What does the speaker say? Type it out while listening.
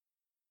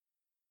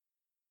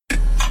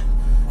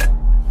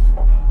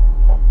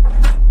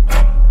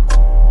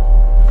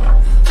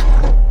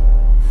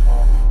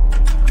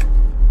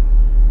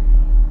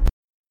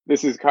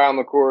This is Kyle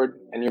McCord,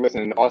 and you're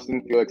listening to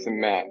Austin, Felix, and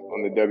Matt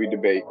on the W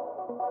Debate.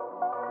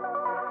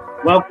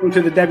 Welcome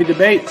to the W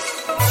Debate.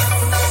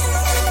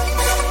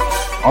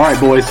 All right,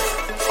 boys.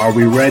 Are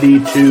we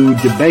ready to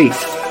debate?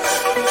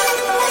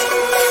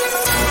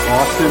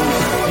 Austin,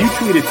 you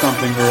tweeted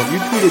something, girl. You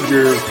tweeted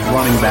your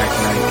running back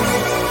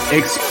tonight.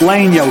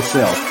 Explain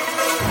yourself.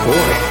 Boy,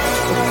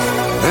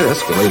 that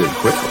escalated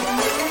quickly.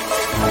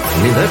 I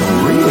mean, that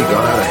really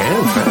got out of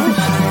hand fast.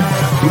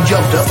 You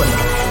jumped up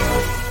and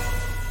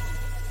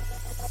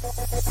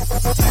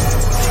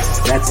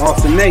That's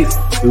Austin Nace.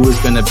 Who is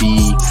going to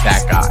be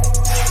that guy?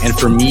 And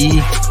for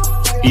me,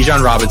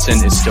 Bijan Robinson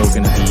is still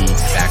going to be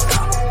that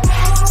guy.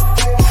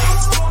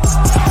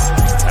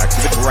 Back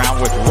to the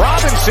ground with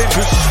Robinson,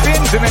 who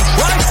spins and then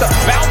tries to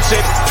bounce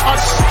it. A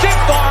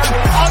stiff arm,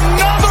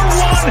 another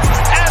one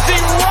as he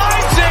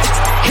rides it,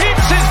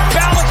 keeps his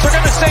balance. They're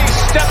going to say he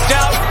stepped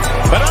out,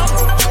 but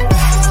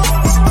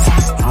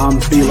I'm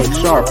Felix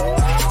Sharp.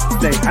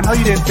 I know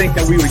you didn't think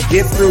that we would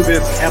get through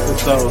this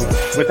episode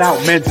without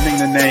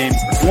mentioning the name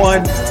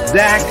one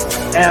Zach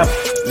F.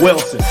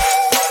 Wilson.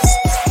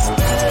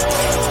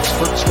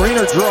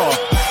 Screener draw.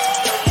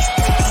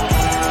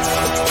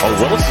 Oh,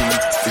 Wilson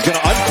is going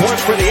to uncourt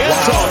for the end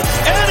zone,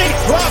 and he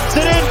drops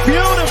it in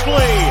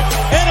beautifully.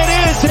 And it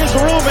is his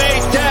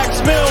roommate,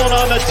 Dax Milne,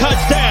 on the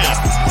touchdown.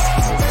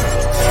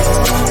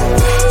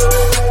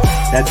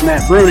 That's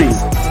Matt Bruning.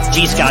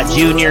 G. Scott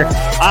Jr.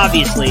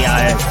 Obviously,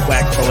 I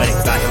waxed poetic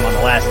about him on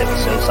the last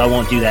episode, so I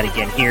won't do that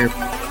again here. And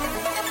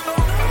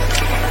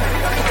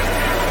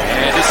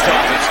this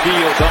time it's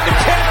Fields on the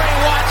carry.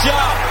 Watch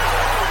out.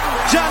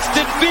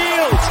 Justin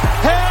Fields.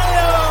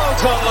 Hello,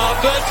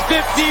 Columbus.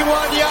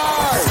 51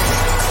 yards.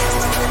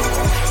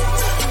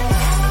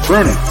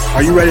 Bruning,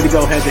 are you ready to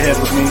go head-to-head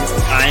with me?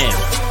 I am.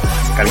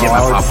 Got to get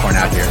my popcorn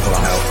out here. Hold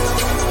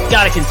on.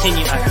 Got to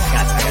continue. I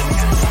got it.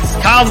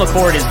 Kyle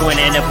McCord is going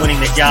to end up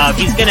winning the job.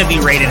 He's going to be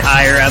rated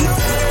higher.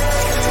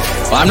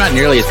 Well, I'm not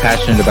nearly as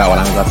passionate about what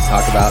I'm about to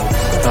talk about.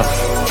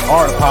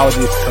 Our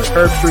apologies to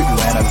Kirk Street. We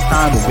ran out of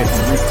time. We'll get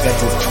them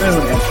rescheduled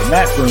soon. And for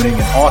Matt Bruning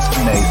and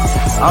Austin Nace,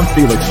 I'm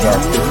Felix Sharp.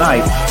 Good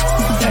night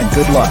and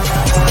good luck.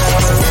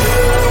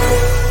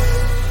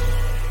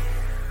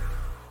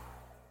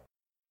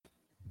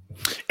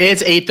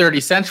 It's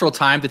 8:30 Central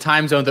Time, the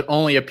time zone that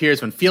only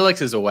appears when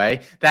Felix is away.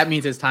 That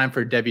means it's time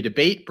for Debbie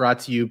Debate, brought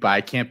to you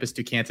by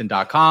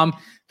campus2canton.com.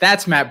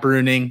 That's Matt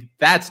Bruning.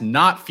 That's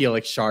not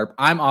Felix Sharp.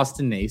 I'm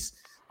Austin Nace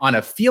on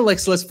a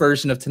Felixless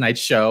version of tonight's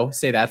show.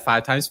 Say that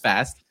 5 times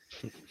fast.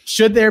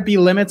 Should there be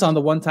limits on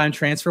the one-time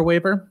transfer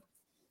waiver?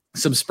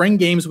 Some spring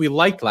games we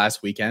liked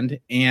last weekend,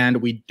 and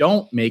we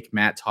don't make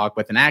Matt talk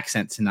with an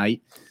accent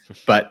tonight.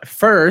 But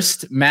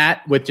first,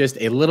 Matt, with just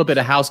a little bit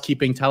of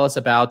housekeeping, tell us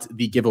about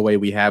the giveaway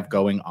we have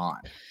going on.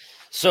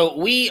 So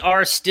we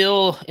are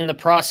still in the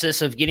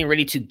process of getting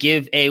ready to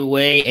give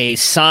away a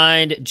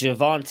signed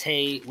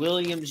Javonte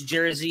Williams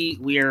jersey.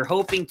 We are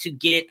hoping to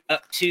get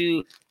up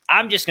to,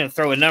 I'm just going to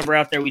throw a number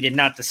out there. We did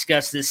not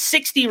discuss this,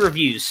 60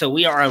 reviews. So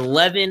we are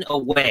 11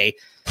 away.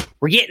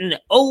 We're getting,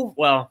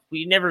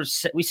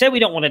 we said we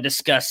don't want to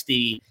discuss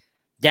the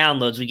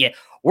downloads we get.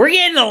 We're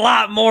getting a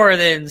lot more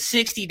than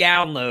 60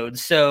 downloads.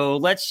 So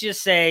let's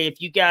just say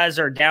if you guys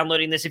are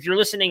downloading this, if you're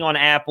listening on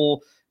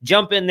Apple,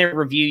 jump in there,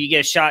 review. You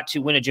get a shot to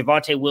win a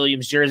Javonte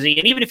Williams jersey.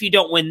 And even if you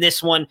don't win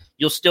this one,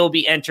 you'll still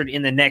be entered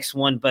in the next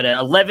one. But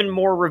 11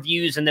 more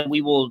reviews, and then we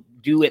will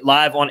do it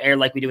live on air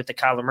like we did with the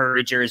Kyler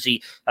Murray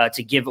jersey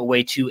to give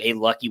away to a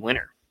lucky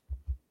winner.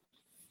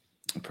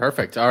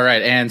 Perfect. All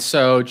right. And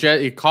so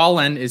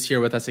Colin is here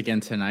with us again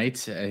tonight,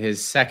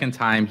 his second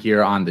time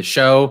here on the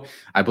show.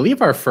 I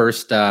believe our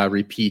first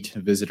repeat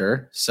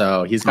visitor.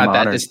 So he's got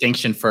that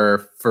distinction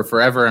for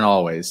forever and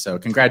always. So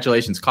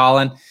congratulations,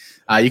 Colin.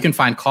 You can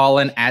find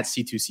Colin at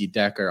C2C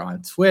Decker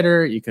on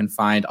Twitter. You can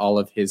find all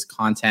of his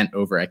content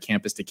over at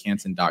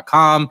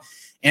campus2canton.com.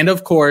 And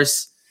of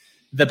course,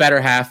 the better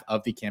half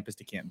of the Campus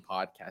to Canton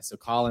podcast. So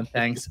Colin,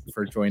 thanks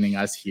for joining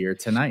us here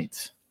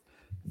tonight.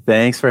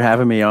 Thanks for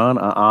having me on.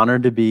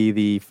 Honored to be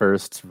the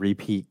first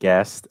repeat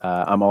guest.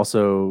 I'm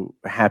also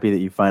happy that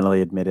you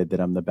finally admitted that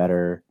I'm the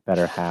better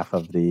half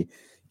of the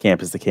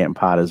Campus to Canton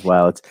pod as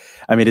well.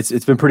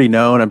 It's been pretty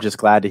known. I'm just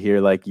glad to hear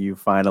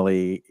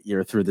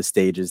you're through the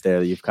stages there,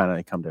 that you've kind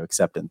of come to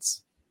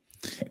acceptance.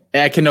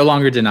 I can no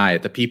longer deny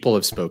it. The people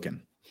have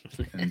spoken.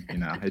 And,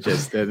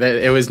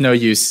 it was no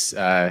use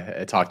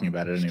talking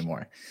about it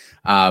anymore.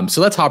 So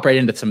let's hop right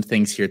into some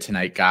things here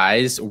tonight,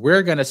 guys.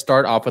 We're going to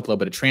start off with a little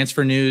bit of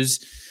transfer news.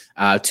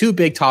 2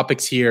 big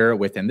topics here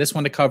within this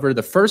one to cover.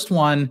 The first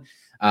one,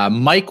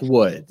 Mike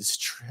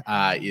Woods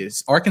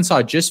is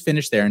Arkansas just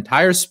finished their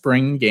entire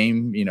spring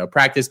game,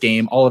 practice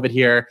game, all of it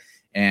here.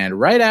 And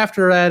right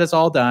after that is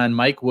all done,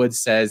 Mike Woods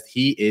says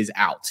he is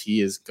out.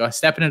 He is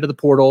stepping into the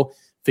portal,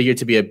 figured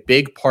to be a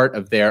big part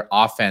of their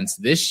offense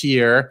this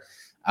year.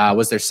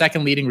 Was their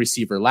second leading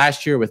receiver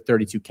last year with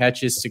 32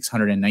 catches,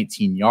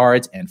 619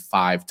 yards, and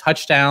 5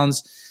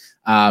 touchdowns.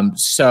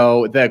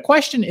 So the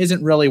question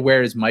isn't really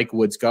where is Mike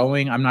Woods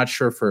going. I'm not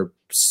sure for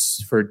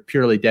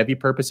purely Debbie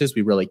purposes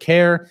we really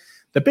care.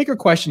 The bigger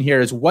question here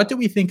is, what do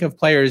we think of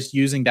players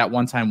using that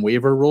one-time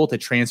waiver rule to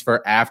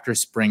transfer after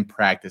spring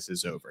practice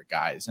is over,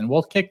 guys? And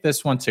we'll kick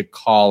this one to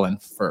Colin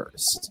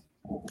first.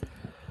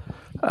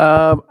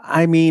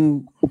 I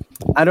mean,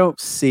 I don't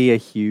see a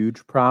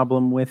huge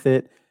problem with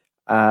it.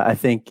 I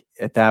think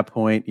at that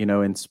point,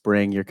 in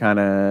spring, you're kind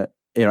of,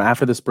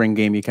 after the spring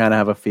game, you kind of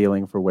have a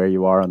feeling for where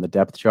you are on the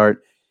depth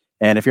chart.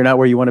 And if you're not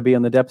where you want to be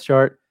on the depth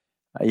chart,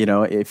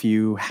 if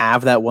you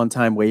have that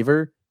one-time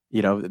waiver,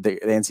 the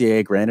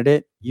NCAA granted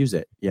it, use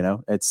it.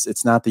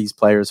 It's not these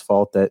players'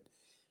 fault that,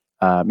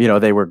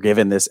 they were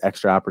given this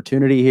extra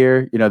opportunity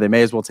here. They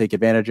may as well take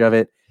advantage of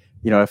it.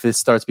 If this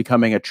starts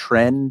becoming a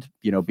trend,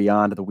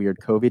 beyond the weird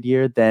COVID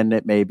year, then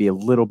it may be a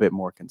little bit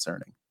more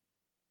concerning.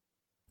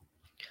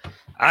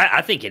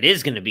 I think it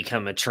is going to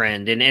become a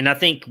trend, and I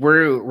think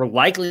we're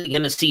likely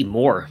going to see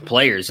more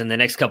players in the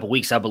next couple of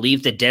weeks. I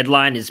believe the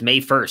deadline is May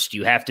 1st.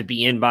 You have to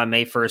be in by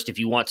May 1st if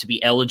you want to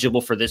be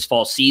eligible for this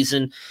fall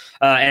season.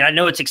 And I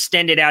know it's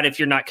extended out if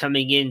you're not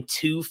coming in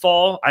to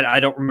fall. I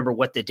don't remember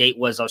what the date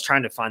was. I was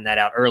trying to find that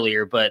out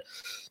earlier, but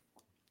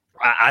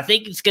I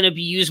think it's going to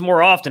be used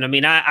more often. I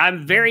mean,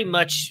 I'm very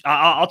much,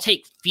 I'll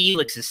take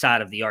Felix's side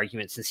of the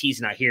argument since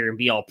he's not here and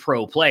be all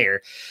pro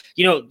player.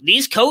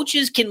 These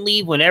coaches can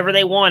leave whenever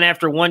they want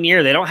after 1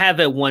 year. They don't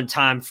have a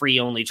one-time free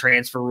only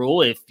transfer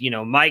rule. If,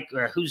 Mike,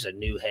 or who's a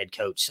new head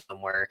coach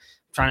somewhere,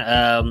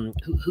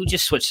 who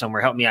just switched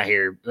somewhere? Help me out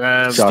here.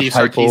 Steve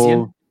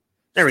Sarkisian.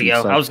 There we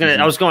go. I was going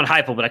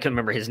Heupel, but I couldn't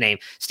remember his name.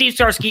 Steve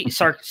Sarkisian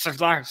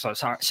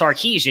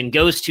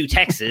goes to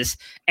Texas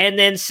and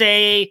then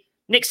say,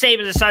 Nick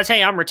Saban decides,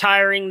 hey, I'm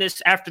retiring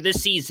this after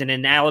this season,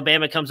 and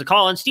Alabama comes a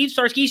call, and Steve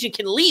Sarkisian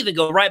can leave and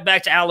go right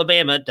back to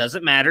Alabama. It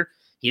doesn't matter.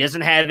 He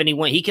doesn't have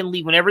anyone. He can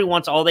leave whenever he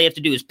wants. All they have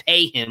to do is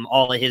pay him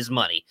all of his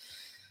money.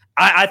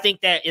 I think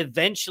that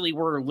eventually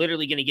we're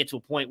literally going to get to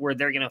a point where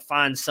they're going to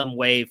find some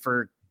way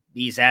for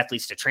these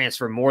athletes to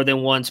transfer more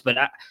than once, but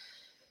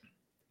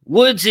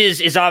Woods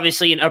is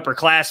obviously an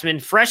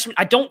upperclassman. Freshman,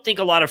 I don't think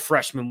a lot of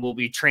freshmen will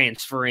be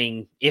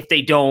transferring if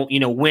they don't,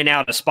 win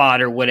out a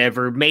spot or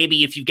whatever.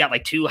 Maybe if you've got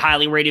like two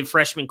highly rated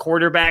freshman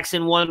quarterbacks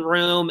in one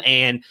room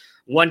and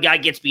one guy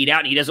gets beat out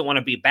and he doesn't want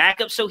to be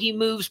backup, so he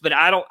moves. But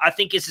I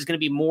think this is going to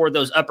be more of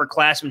those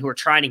upperclassmen who are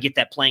trying to get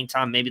that playing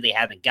time maybe they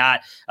haven't got.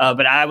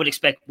 But I would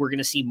expect we're going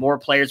to see more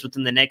players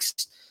within the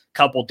next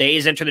couple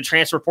days enter the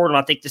transfer portal.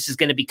 I think this is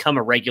going to become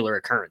a regular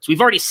occurrence.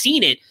 We've already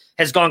seen it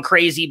has gone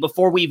crazy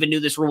before we even knew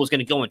this rule was going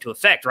to go into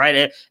effect,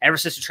 right? Ever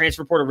since the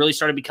transfer portal really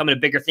started becoming a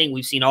bigger thing,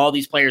 we've seen all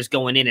these players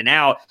going in and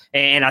out,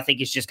 and I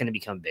think it's just going to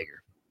become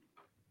bigger.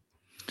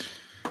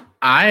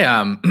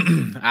 I'm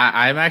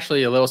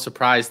actually a little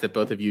surprised that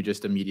both of you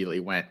just immediately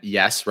went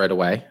yes right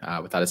away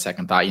without a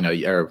second thought.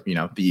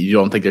 You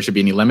don't think there should be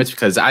any limits,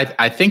 because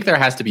I think there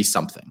has to be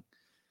something.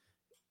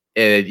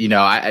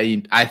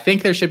 I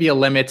think there should be a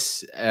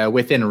limit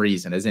within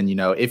reason, as in,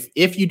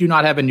 if you do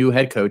not have a new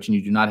head coach and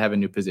you do not have a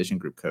new position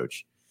group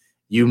coach,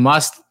 you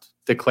must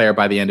declare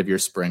by the end of your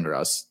spring, or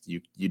else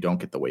you don't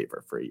get the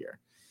waiver for a year.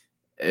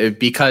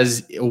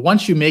 Because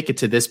once you make it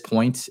to this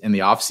point in the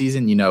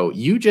offseason,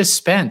 you just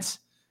spent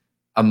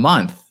a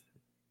month,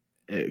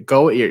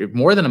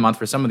 more than a month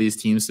for some of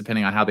these teams,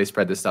 depending on how they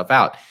spread this stuff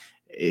out,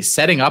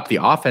 setting up the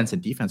offense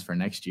and defense for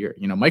next year.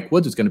 Mike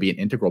Woods is going to be an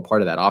integral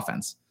part of that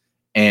offense,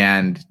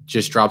 and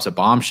just drops a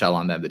bombshell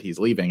on them that he's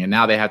leaving. And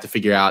now they have to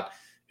figure out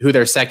who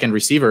their second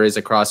receiver is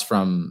across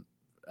from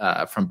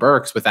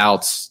Burks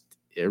without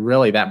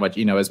really that much,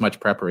 as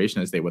much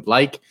preparation as they would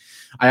like.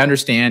 I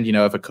understand,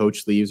 if a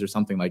coach leaves or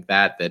something like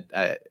that,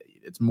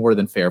 it's more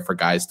than fair for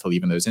guys to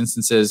leave in those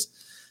instances.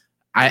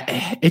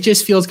 It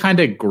just feels kind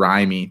of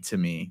grimy to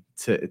me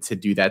to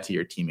do that to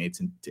your teammates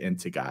and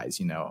to guys,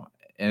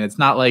 and it's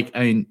not like,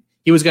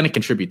 he was going to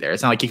contribute there.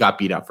 It's not like he got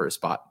beat up for a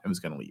spot and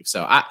was going to leave.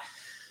 So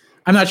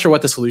I'm not sure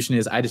what the solution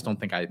is. I just don't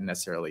think I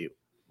necessarily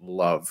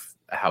love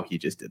how he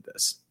just did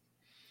this.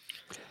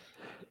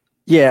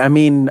 Yeah,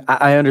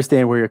 I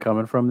understand where you're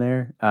coming from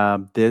there.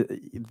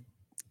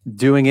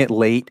 Doing it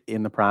late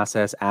in the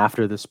process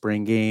after the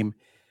spring game,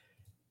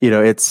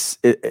 it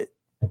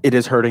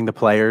is hurting the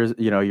players,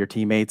 your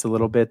teammates a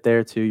little bit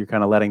there too. You're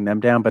kind of letting them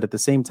down. But at the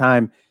same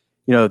time,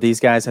 these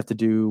guys have to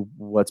do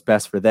what's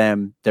best for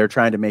them. They're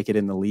trying to make it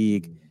in the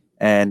league.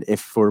 And if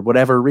for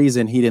whatever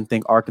reason he didn't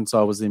think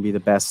Arkansas was going to be the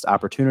best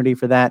opportunity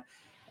for that,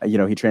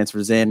 he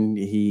transfers in,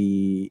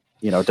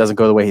 it doesn't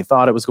go the way he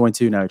thought it was going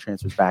to. Now he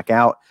transfers back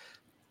out.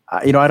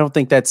 I don't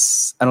think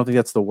that's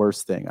the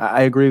worst thing.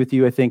 I agree with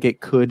you. I think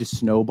it could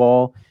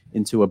snowball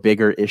into a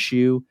bigger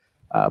issue.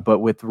 But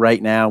with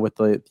right now with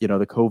the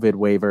COVID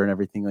waiver and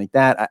everything like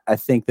that, I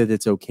think that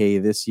it's okay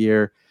this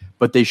year,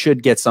 but they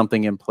should get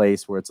something in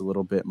place where it's a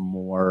little bit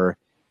more,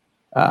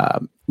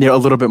 a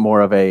little bit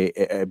more of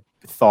a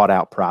thought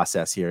out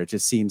process here. It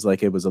just seems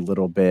like it was a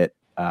little bit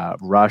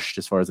rushed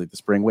as far as like the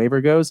spring waiver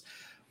goes,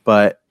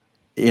 but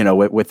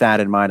with that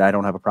in mind, I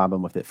don't have a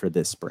problem with it for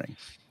this spring.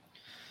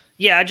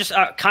 Yeah, I just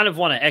kind of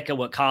want to echo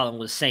what Colin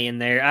was saying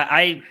there.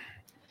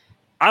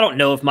 I don't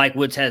know if Mike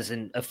Woods has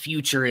a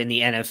future in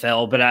the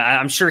NFL, but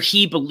I'm sure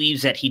he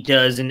believes that he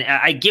does. And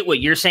I get what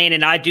you're saying.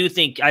 And I do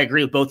think I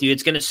agree with both of you.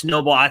 It's going to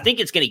snowball. I think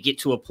it's going to get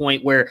to a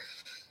point where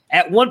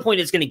at one point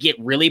it's going to get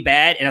really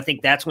bad. And I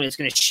think that's when it's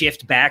going to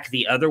shift back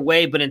the other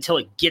way. But until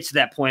it gets to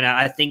that point,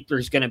 I think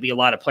there's going to be a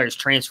lot of players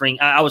transferring.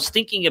 I was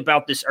thinking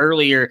about this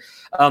earlier.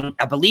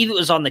 I believe it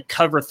was on the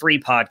Cover 3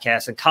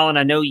 podcast. And Colin,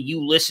 I know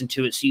you listened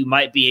to it, so you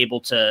might be able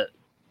to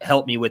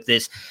help me with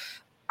this.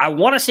 I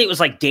want to say it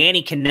was like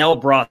Danny Cannell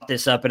brought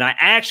this up, and I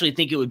actually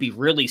think it would be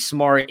really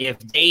smart if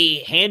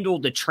they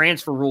handled the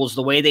transfer rules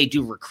the way they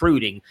do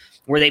recruiting,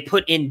 where they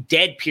put in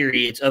dead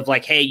periods of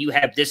like, hey, you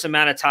have this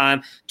amount of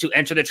time to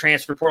enter the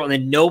transfer portal, and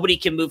then nobody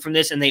can move from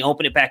this, and they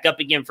open it back up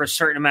again for a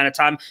certain amount of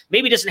time.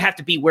 Maybe it doesn't have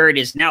to be where it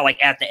is now, like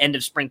at the end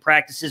of spring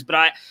practices,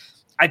 but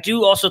I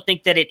do also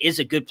think that it is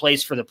a good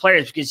place for the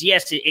players because,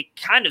 yes, it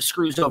kind of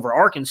screws over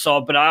Arkansas,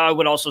 but I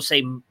would also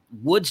say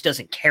Woods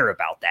doesn't care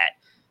about that.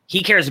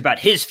 He cares about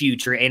his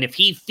future, and if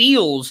he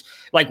feels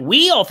like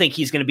we all think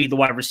he's going to be the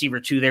wide receiver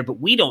 2 there,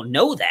 but we don't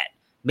know that.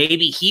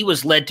 Maybe he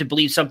was led to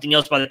believe something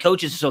else by the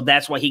coaches, so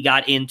that's why he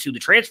got into the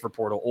transfer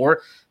portal.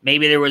 Or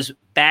maybe there was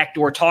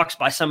backdoor talks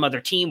by some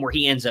other team where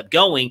he ends up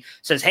going,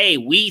 says, hey,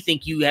 we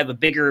think you have a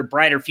bigger,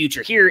 brighter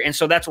future here, and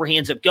so that's where he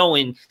ends up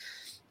going.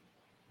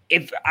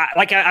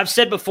 Like I've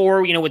said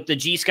before, with the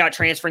G. Scott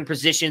transferring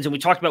positions, and we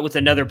talked about with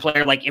another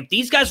player, like if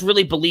these guys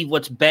really believe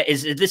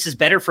this is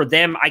better for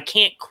them, I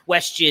can't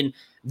question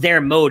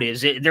their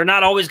motives. They're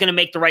not always going to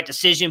make the right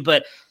decision,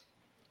 but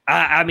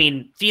I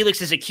mean, Felix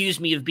has accused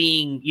me of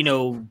being,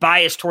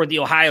 biased toward the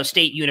Ohio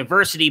State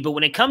University, but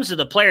when it comes to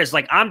the players,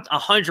 like I'm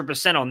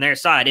 100% on their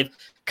side. If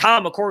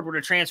Kyle McCord were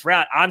to transfer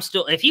out,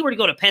 if he were to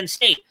go to Penn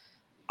State,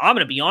 I'm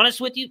going to be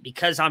honest with you,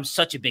 because I'm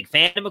such a big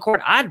fan of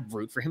McCord, I'd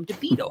root for him to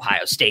beat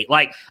Ohio State.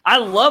 Like, I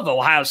love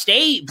Ohio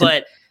State,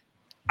 but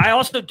I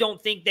also don't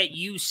think that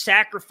you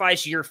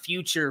sacrifice your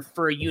future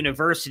for a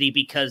university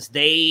because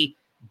they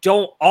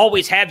don't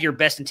always have your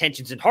best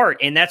intentions in heart.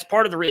 And that's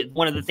part of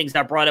one of the things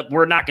that I brought up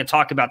we're not going to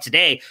talk about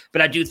today,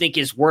 but I do think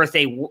is worth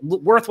a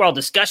worthwhile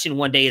discussion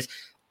one day is,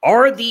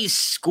 are these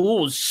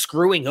schools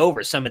screwing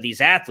over some of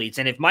these athletes?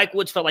 And if Mike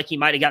Woods felt like he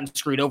might have gotten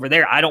screwed over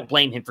there, I don't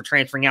blame him for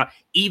transferring out,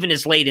 even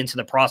as late into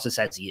the process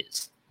as he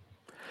is.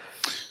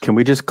 Can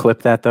we just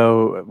clip that,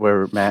 though,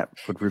 where Matt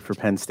would root for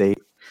Penn State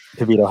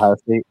to beat Ohio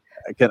State?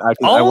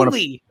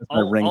 Only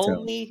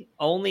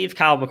if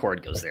Kyle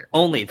McCord goes there.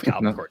 Only if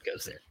Kyle McCord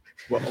goes there.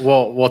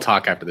 We'll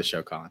talk after the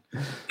show, Colin.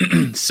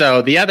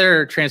 So the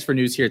other transfer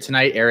news here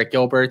tonight, Eric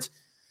Gilbert.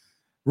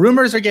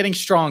 Rumors are getting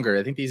stronger.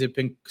 I think these have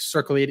been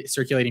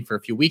circulating for a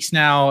few weeks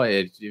now.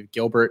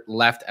 Gilbert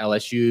left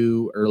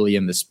LSU early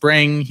in the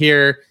spring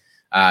here.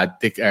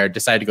 They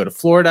decided to go to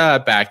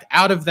Florida, backed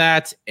out of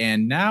that,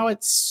 and now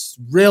it's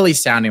really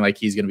sounding like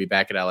he's going to be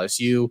back at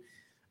LSU.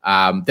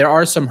 There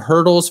are some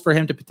hurdles for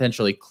him to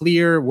potentially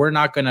clear. We're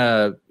not going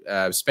to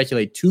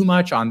speculate too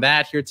much on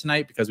that here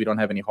tonight because we don't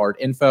have any hard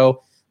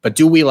info. But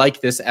do we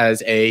like this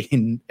as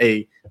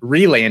a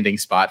re-landing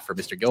spot for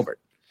Mr. Gilbert?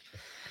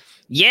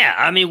 Yeah,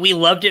 I mean, we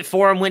loved it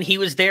for him when he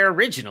was there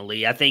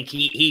originally. I think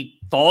he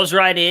falls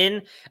right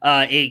in.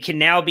 It can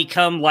now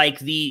become like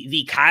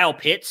the Kyle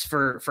Pitts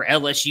for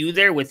LSU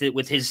there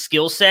with his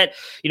skill set.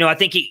 I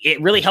think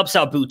it really helps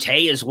out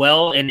Boutte as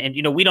well. And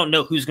we don't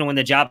know who's going to win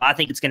the job. I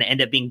think it's going to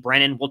end up being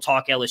Brennan. We'll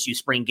talk LSU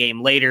spring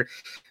game later.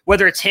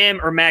 Whether it's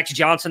him or Max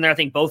Johnson there, I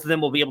think both of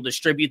them will be able to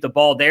distribute the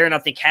ball there. And I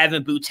think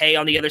having Boutte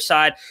on the other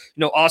side,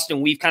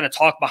 Austin, we've kind of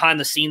talked behind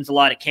the scenes a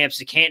lot at Campus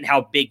to Canton,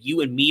 how big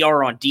you and me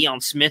are on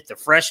Deion Smith, the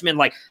freshman.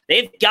 Like,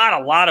 they've got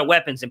a lot of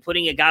weapons, and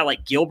putting a guy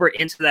like Gilbert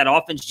into that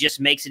offense just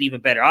makes it even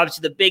better.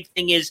 Obviously, the big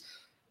thing is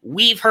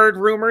we've heard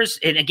rumors.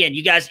 And again,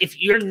 you guys, if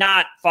you're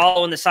not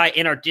following the site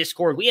in our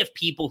Discord, we have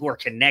people who are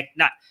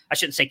connected,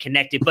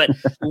 but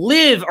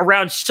live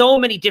around so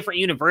many different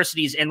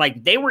universities. And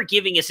like, they were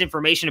giving us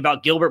information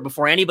about Gilbert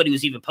before anybody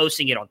was even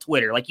posting it on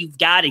Twitter. Like, you've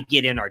got to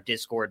get in our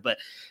Discord. But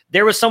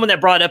there was someone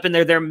that brought up in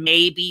there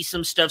may be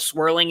some stuff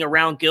swirling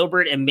around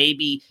Gilbert, and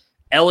maybe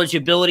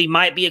eligibility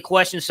might be a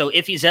question. So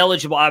if he's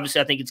eligible, obviously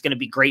I think it's going to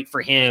be great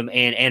for him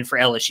and for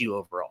LSU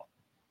overall.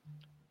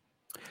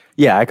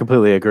 Yeah, I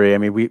completely agree. I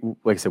mean,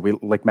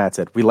 like Matt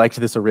said, we liked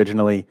this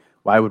originally.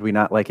 Why would we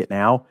not like it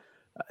now?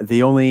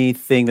 The only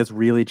thing that's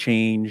really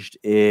changed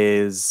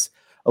is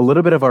a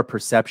little bit of our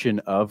perception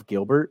of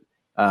Gilbert,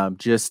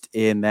 just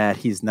in that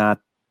he's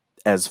not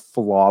as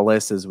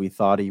flawless as we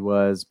thought he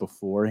was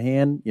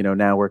beforehand.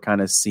 Now we're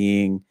kind of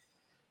seeing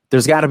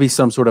there's got to be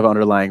some sort of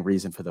underlying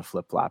reason for the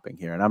flip-flopping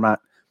here. And I'm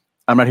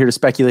not here to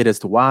speculate as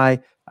to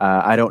why.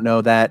 I don't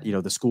know that.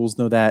 The schools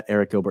know that.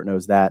 Eric Gilbert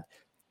knows that.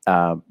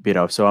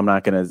 So I'm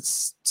not going to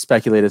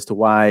speculate as to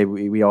why.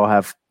 We all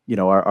have,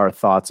 our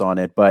thoughts on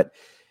it, but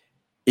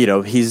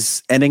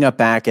he's ending up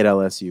back at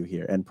LSU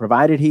here, and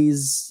provided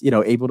he's,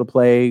 able to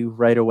play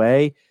right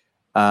away,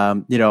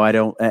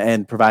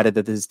 and provided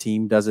that his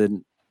team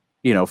doesn't,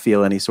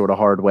 feel any sort of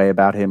hard way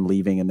about him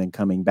leaving and then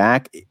coming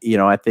back,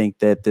 I think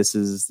that this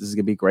is going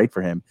to be great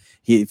for him.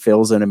 He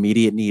fills an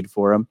immediate need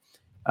for him.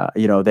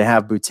 They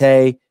have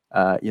Boutte.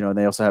 And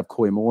they also have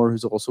Coy Moore,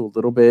 who's also a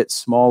little bit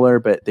smaller,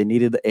 but they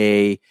needed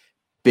a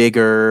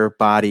bigger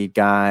bodied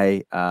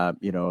guy, I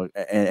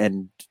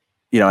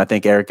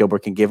think Eric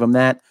Gilbert can give them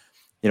that.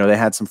 They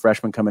had some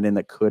freshmen coming in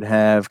that could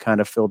have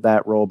kind of filled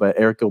that role, but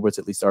Eric Gilbert's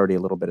at least already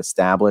a little bit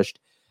established.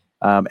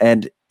 He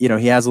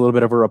has a little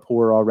bit of a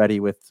rapport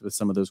already with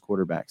some of those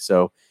quarterbacks.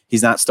 So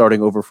he's not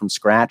starting over from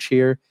scratch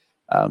here.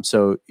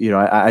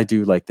 I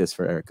do like this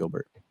for Eric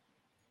Gilbert.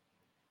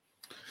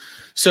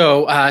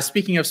 So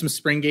speaking of some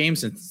spring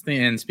games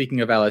and speaking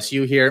of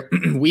LSU here,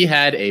 we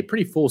had a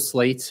pretty full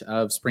slate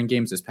of spring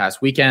games this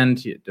past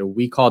weekend.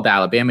 We called the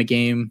Alabama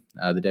game,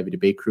 the Debbie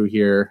Debate crew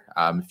here.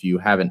 If you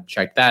haven't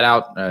checked that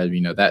out,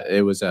 that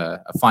it was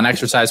a fun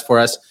exercise for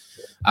us.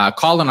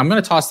 Colin, I'm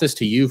going to toss this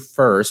to you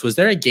first. Was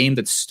there a game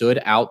that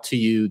stood out to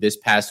you this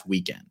past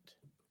weekend?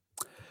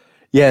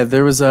 Yeah,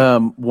 there was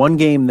one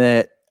game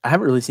that I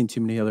haven't really seen too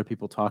many other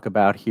people talk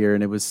about here,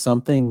 and it was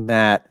something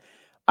that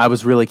I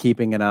was really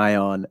keeping an eye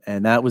on,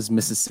 and that was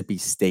Mississippi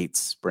State's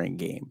spring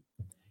game.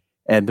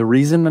 And the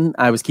reason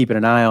I was keeping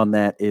an eye on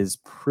that is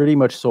pretty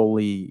much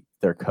solely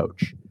their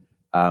coach.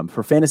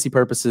 For fantasy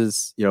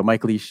purposes,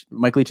 Mike Leach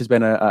has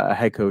been a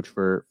head coach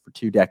for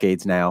 2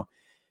 decades now,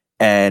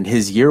 and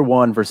his year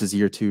 1 versus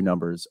year 2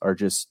 numbers are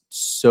just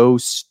so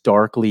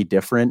starkly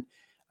different.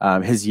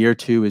 His year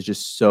 2 is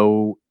just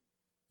so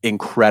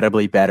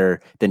incredibly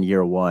better than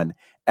year 1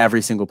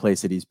 every single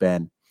place that he's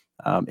been.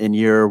 In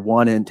year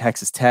 1 in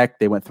Texas Tech,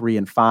 they went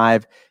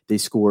 3-5. They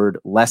scored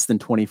less than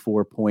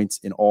 24 points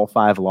in all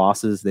 5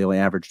 losses. They only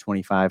averaged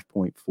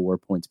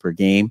 25.4 points per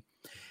game.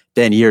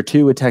 Then year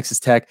 2 at Texas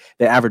Tech,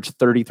 they averaged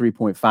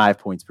 33.5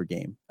 points per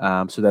game.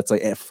 So that's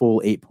like a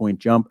full 8-point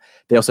jump.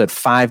 They also had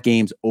 5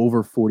 games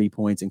over 40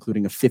 points,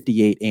 including a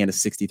 58 and a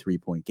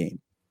 63-point game.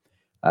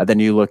 Then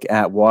you look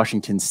at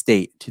Washington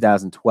State,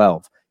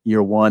 2012.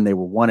 Year 1, they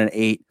were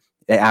 1-8.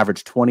 They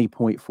averaged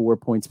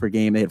 20.4 points per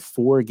game. They had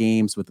 4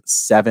 games with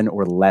 7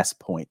 or less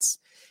points.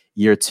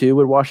 Year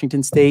 2 at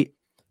Washington State,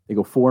 they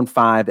go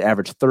 4-5. They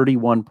average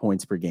 31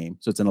 points per game.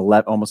 So it's an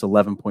almost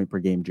 11 point per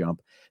game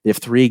jump. They have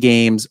 3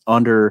 games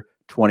under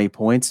 20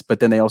 points, but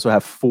then they also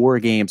have 4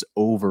 games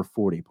over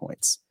 40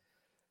 points.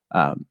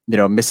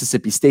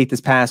 Mississippi State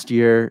this past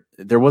year,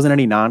 there wasn't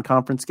any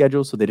non-conference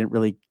schedule, so they didn't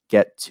really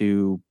get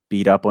to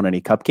beat up on any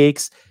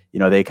cupcakes.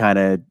 They kind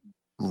of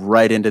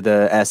right into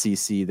the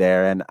SEC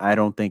there. And I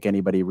don't think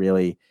anybody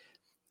really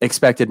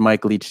expected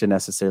Mike Leach to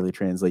necessarily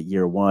translate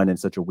year 1 in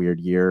such a weird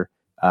year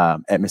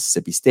at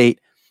Mississippi State.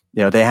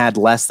 They had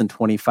less than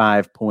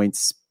 25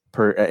 points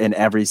in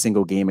every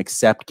single game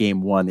except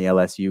game 1, the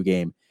LSU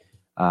game.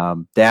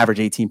 They average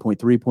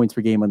 18.3 points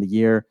per game on the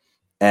year,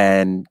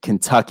 and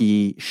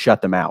Kentucky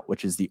shut them out,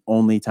 which is the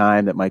only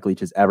time that Mike Leach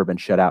has ever been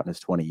shut out in his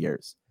 20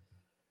 years.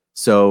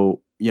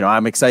 So,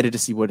 I'm excited to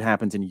see what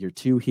happens in year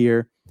 2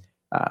 here.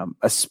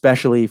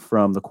 Especially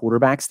from the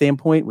quarterback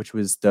standpoint, which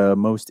was the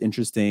most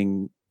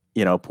interesting,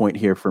 point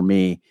here for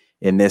me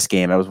in this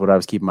game. That was what I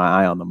was keeping my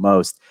eye on the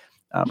most.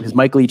 Because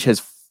Mike Leach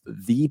has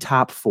the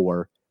top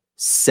 4,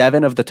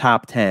 7 of the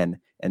top 10,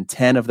 and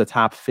 10 of the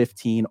top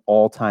 15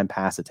 all-time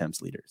pass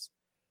attempts leaders.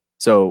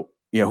 So,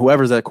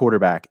 whoever's that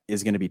quarterback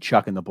is going to be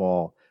chucking the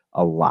ball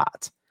a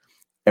lot.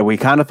 And we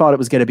kind of thought it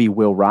was going to be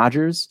Will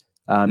Rogers.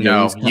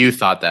 No, you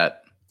thought that.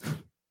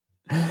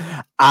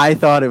 I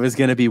thought it was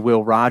going to be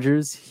Will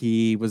Rogers.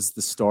 He was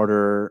the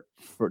starter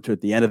at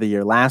the end of the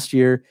year last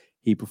year.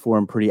 He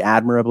performed pretty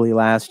admirably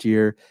last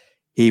year.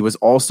 He was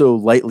also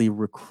lightly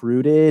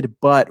recruited,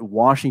 but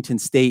Washington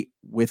State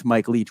with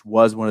Mike Leach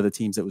was one of the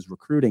teams that was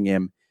recruiting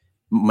him.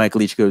 Mike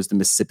Leach goes to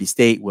Mississippi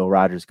State. Will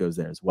Rogers goes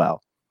there as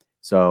well.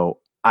 So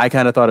I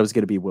kind of thought it was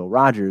going to be Will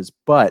Rogers,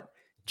 but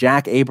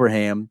Jack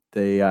Abraham,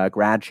 the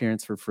grad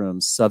transfer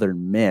from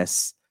Southern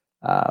Miss,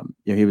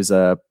 he was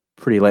a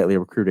pretty lightly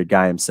recruited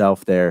guy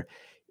himself there.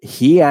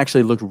 He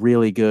actually looked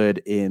really good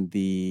in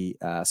the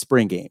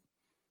spring game.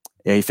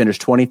 He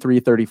finished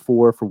 23-34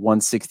 for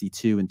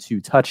 162 and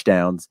 2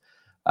 touchdowns,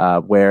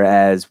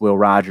 whereas Will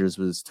Rogers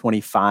was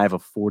 25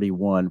 of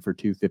 41 for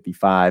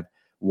 255,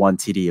 1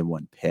 TD and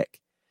 1 pick.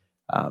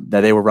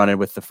 That they were running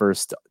with the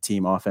first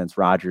team offense,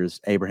 Rogers,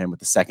 Abraham with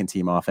the second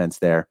team offense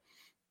there.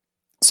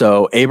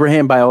 So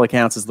Abraham, by all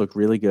accounts, has looked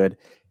really good.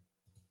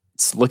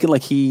 It's looking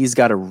like he's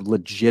got a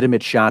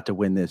legitimate shot to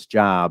win this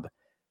job.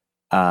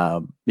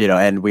 And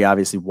we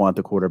obviously want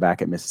the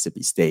quarterback at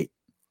Mississippi State.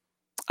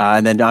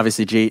 And then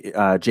obviously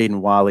Jaden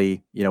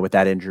Walley, with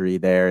that injury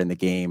there in the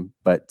game,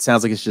 but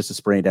sounds like it's just a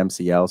sprained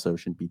MCL, so it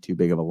shouldn't be too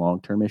big of a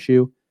long-term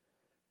issue.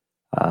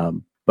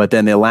 But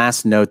then the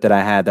last note that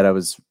I had that I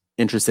was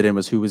interested in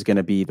was who was going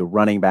to be the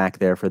running back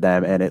there for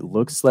them. And it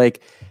looks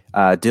like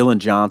Dylan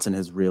Johnson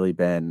has really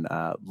been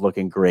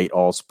looking great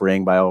all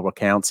spring by all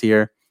accounts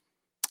here.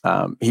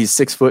 He's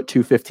 6 foot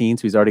 215,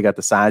 so he's already got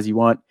the size you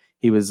want.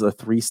 He was a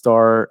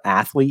 3-star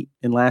athlete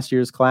in last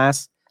year's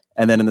class.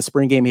 And then in the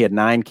spring game, he had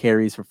 9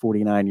 carries for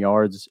 49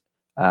 yards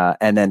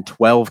and then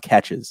 12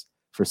 catches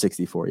for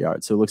 64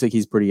 yards. So it looks like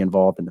he's pretty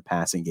involved in the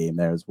passing game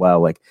there as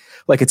well,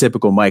 like a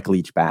typical Mike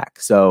Leach back.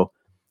 So,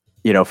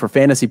 for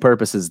fantasy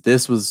purposes,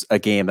 this was a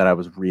game that I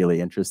was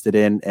really interested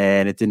in,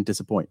 and it didn't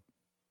disappoint.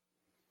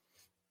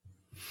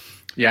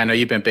 Yeah, I know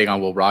you've been big on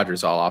Will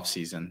Rogers all off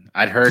season.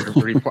 I'd heard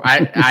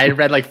I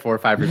read like 4 or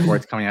 5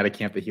 reports coming out of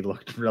camp that he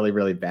looked really,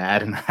 really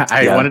bad, and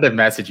I wanted to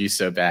message you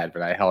so bad,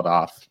 but I held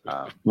off.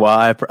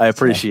 Well, I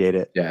appreciate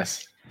it.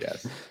 Yes.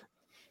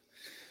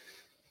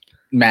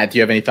 Matt, do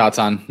you have any thoughts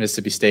on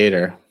Mississippi State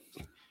or?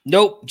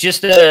 Nope.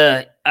 Just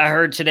I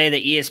heard today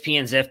that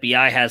ESPN's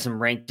FBI has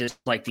them ranked as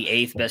like the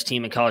 8th best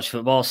team in college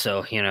football.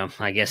 So,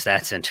 I guess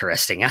that's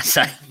interesting.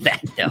 Outside of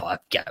that, no, I've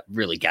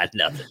really got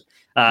nothing.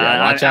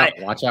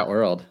 Watch out,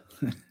 world.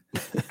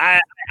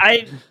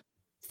 I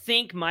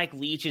think Mike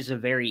Leach is a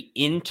very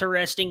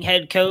interesting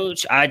head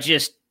coach. I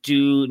just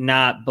do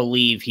not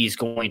believe he's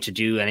going to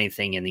do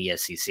anything in the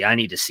SEC. I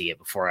need to see it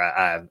before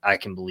I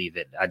can believe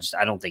it.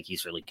 I don't think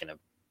he's really going to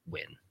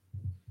win.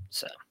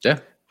 So yeah,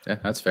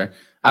 that's fair.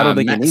 I don't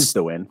think he needs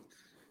to win.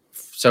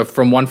 So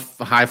from one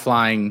high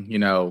flying,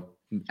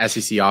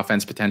 SEC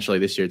offense potentially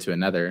this year to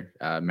another,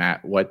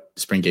 Matt, what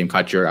spring game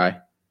caught your eye?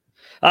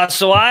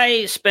 So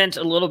I spent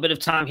a little bit of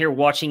time here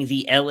watching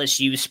the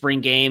LSU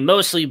spring game,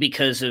 mostly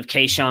because of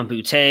Kayshon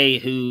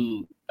Boutte,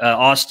 who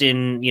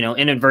Austin,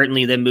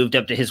 inadvertently then moved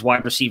up to his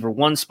wide receiver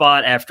 1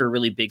 spot after a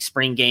really big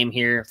spring game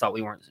here. Thought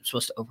we weren't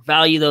supposed to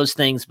overvalue those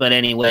things, but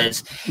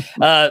anyways,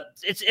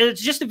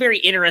 it's just a very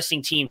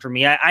interesting team for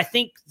me. I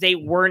think they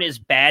weren't as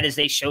bad as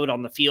they showed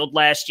on the field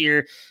last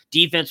year.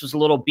 Defense was a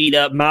little beat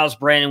up. Miles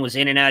Brennan was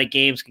in and out of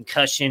games,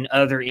 concussion,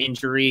 other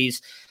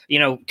injuries.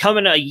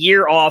 Coming a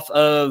year off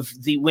of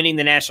winning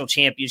the national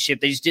championship,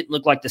 they just didn't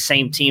look like the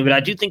same team. But I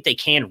do think they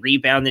can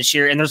rebound this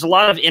year, and there's a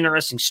lot of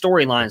interesting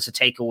storylines to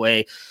take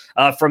away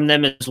from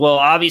them as well.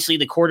 Obviously,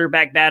 the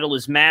quarterback battle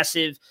is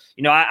massive.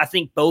 I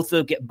think both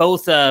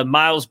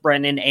Miles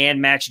Brennan and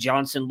Max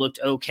Johnson looked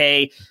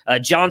okay.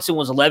 Johnson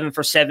was 11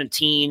 for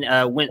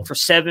 17, went for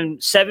 7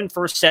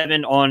 for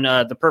 7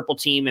 on the purple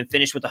team and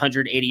finished with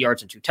 180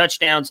 yards and 2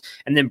 touchdowns.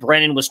 And then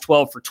Brennan was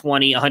 12 for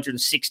 20,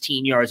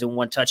 116 yards and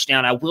 1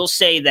 touchdown. I will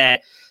say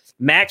that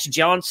Max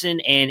Johnson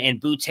and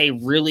Boutte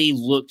really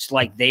looked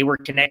like they were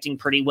connecting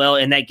pretty well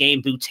in that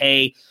game.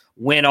 Boutte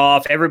went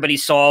off. Everybody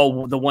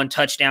saw the 1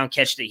 touchdown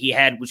catch that he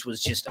had, which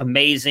was just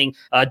amazing.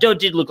 Doe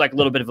did look like a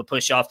little bit of a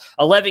push-off.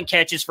 11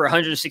 catches for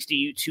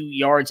 162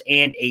 yards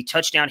and a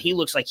touchdown. He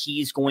looks like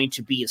he's going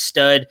to be a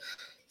stud.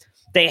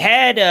 They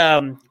had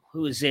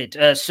who is it?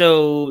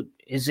 So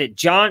is it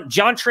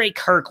John Trey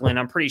Kirkland?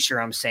 I'm pretty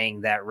sure I'm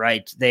saying that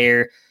right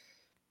there.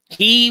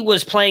 He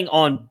was playing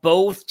on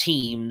both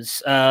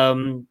teams.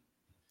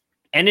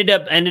 Ended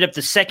up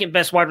the second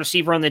best wide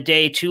receiver on the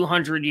day,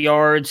 200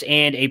 yards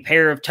and a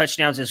pair of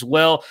touchdowns as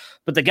well.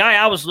 But the guy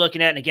I was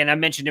looking at, and again, I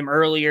mentioned him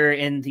earlier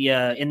in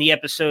the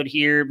episode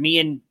here. Me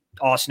and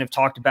Austin have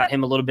talked about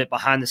him a little bit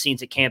behind the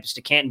scenes at Campus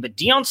to Canton, but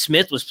Deion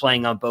Smith was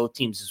playing on both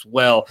teams as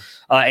well,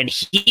 and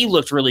he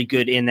looked really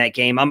good in that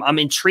game. I'm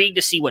intrigued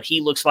to see what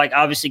he looks like.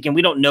 Obviously, again,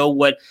 we don't know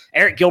what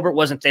Eric Gilbert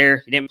wasn't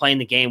there. He didn't play in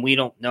the game. We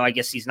don't know. I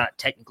guess he's not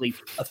technically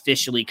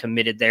officially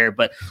committed there,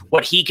 but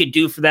what he could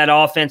do for that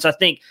offense, I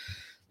think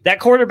that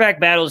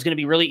quarterback battle is going to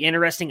be really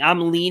interesting.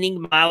 I'm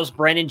leaning Miles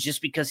Brennan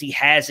just because he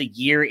has a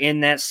year in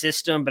that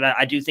system, but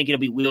I do think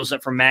it'll be wheels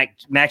up for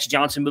Max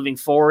Johnson moving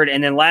forward.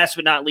 And then last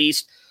but not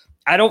least,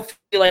 I don't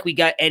feel like we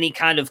got any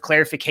kind of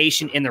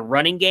clarification in the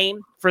running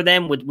game for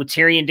them with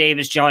Tyrion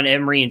Davis, John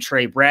Emery, and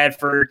Trey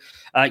Bradford.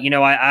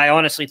 I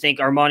honestly think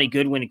Armani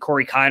Goodwin and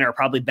Corey Kiner are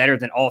probably better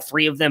than all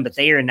 3 of them, but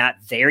they are not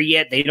there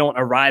yet. They don't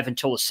arrive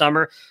until the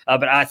summer.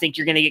 But I think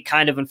you're going to get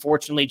kind of,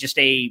 unfortunately, just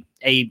a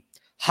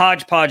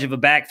hodgepodge of a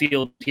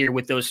backfield here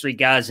with those 3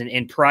 guys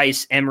in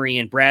Price, Emery,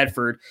 and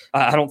Bradford.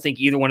 I don't think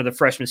either one of the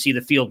freshmen see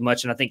the field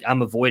much, and I think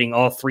I'm avoiding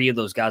all 3 of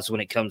those guys when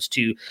it comes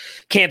to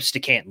Campus to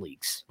Canton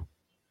leagues.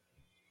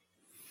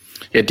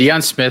 Yeah,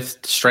 Deion Smith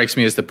strikes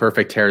me as the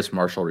perfect Terrace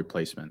Marshall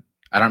replacement.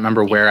 I don't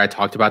remember where I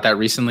talked about that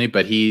recently,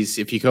 but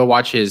if you go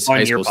watch his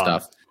high school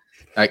stuff,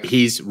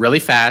 he's really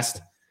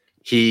fast.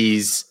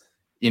 He's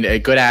a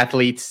good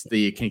athlete.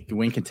 He can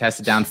win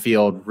contested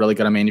downfield, really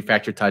good on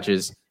manufactured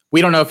touches.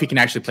 We don't know if he can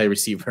actually play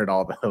receiver at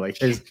all, though.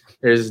 Like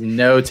there's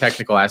no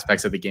technical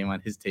aspects of the game on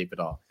his tape at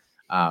all.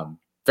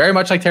 Very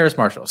much like Terrace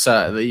Marshall.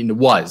 So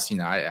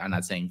I'm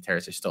not saying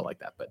Terrace is still like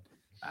that, but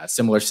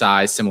similar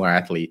size, similar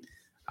athlete.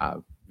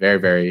 Very,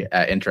 very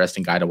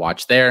interesting guy to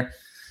watch there.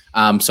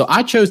 So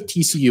I chose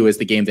TCU as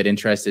the game that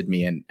interested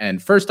me.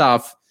 And first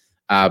off,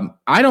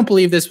 I don't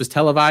believe this was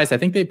televised. I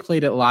think they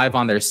played it live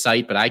on their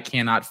site, but I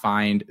cannot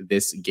find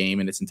this game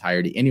in its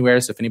entirety anywhere.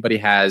 So if anybody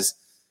has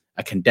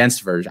a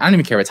condensed version, I don't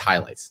even care if it's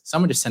highlights.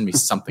 Someone just send me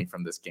something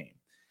from this game.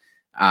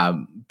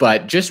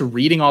 But just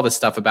reading all the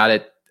stuff about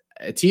it,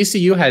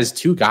 TCU has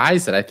 2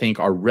 guys that I think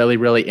are really,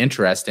 really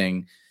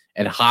interesting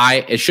and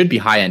high. It should be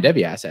high-end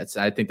Devy assets.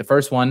 I think the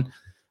first one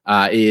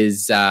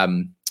is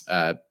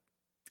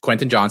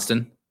Quentin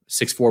Johnston,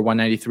 6'4",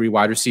 193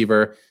 wide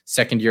receiver,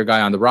 second-year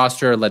guy on the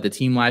roster, led the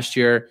team last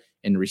year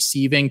in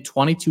receiving,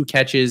 22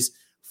 catches,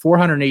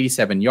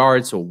 487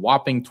 yards, so a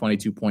whopping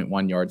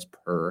 22.1 yards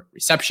per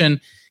reception,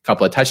 a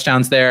couple of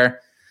touchdowns there.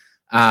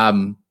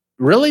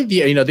 Really,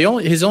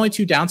 his only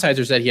 2 downsides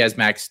are that he has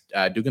Max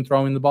Duggan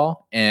throwing the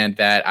ball, and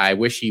that I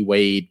wish he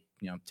weighed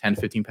 10,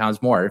 15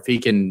 pounds more. If he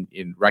can,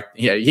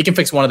 he can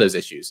fix one of those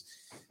issues.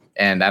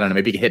 And I don't know,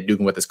 maybe he can hit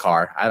Dugan with his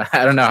car.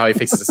 I don't know how he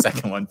fixes the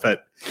second one,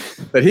 but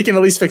he can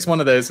at least fix one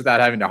of those without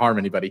having to harm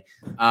anybody.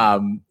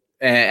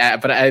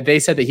 But they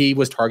said that he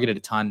was targeted a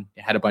ton.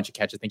 He had a bunch of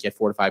catches. I think he had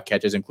 4 to 5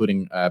 catches,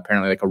 including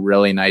apparently like a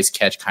really nice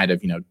catch kind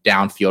of,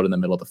 downfield in the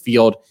middle of the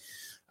field.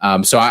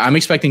 So I'm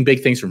expecting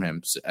big things from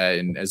him.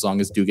 And as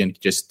long as Dugan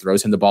just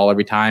throws him the ball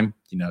every time,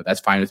 that's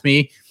fine with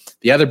me.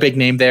 The other big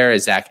name there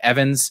is Zach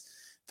Evans,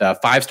 the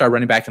 5-star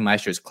running back in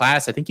last year's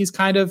class. I think he's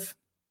kind of,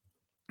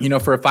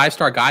 for a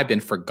 5-star guy, been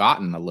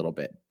forgotten a little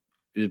bit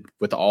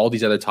with all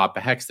these other top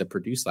backs that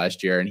produced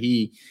last year. And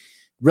he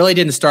really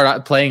didn't start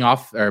out playing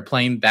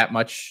that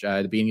much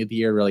at the beginning of the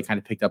year, really kind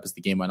of picked up as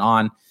the game went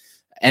on.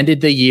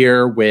 Ended the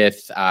year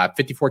with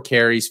 54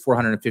 carries,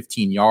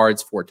 415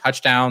 yards, 4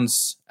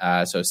 touchdowns,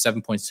 so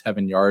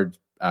 7.7 yard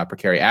per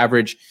carry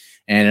average,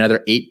 and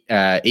another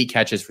 8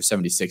 catches for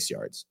 76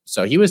 yards.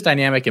 So he was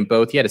dynamic in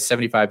both. He had a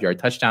 75-yard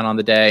touchdown on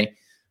the day,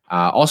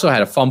 also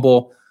had a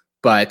fumble,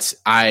 but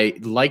I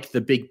like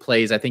the big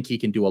plays. I think he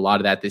can do a lot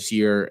of that this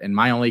year, and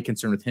my only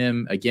concern with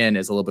him, again,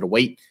 is a little bit of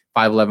weight,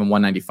 5'11",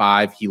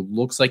 195. He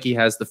looks like he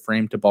has the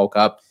frame to bulk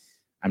up.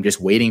 I'm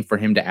just waiting for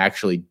him to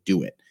actually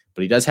do it.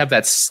 But he does have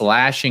that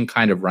slashing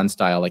kind of run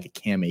style like a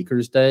Cam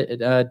Akers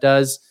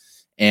does.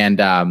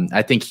 And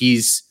I think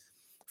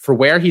for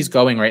where he's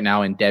going right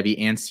now in Devy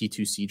and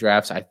C2C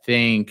drafts, I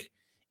think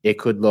it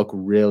could look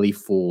really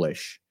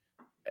foolish,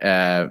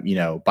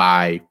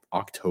 by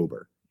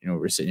October.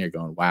 We're sitting here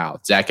going, wow,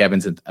 Zach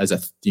Evans as a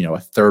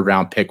 3rd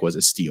round pick was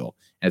a steal.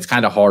 And it's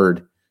kind of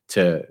hard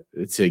to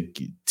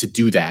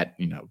do that,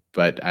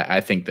 but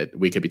I think that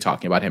we could be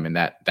talking about him in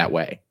that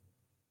way.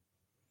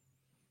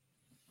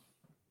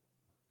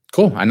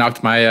 Cool. I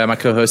knocked my my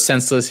co-host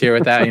senseless here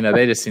with that.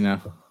 They just,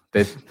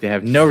 they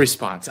have no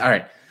response. All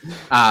right.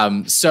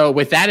 So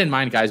with that in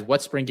mind, guys,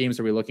 what spring games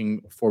are we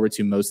looking forward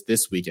to most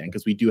this weekend?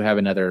 Because we do have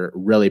another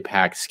really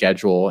packed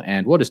schedule,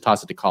 and we'll just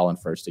toss it to Colin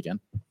first again.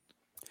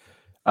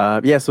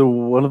 So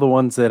one of the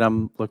ones that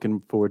I'm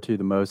looking forward to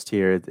the most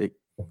here, it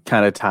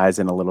kind of ties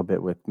in a little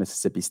bit with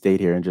Mississippi State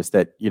here, and just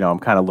that, I'm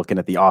kind of looking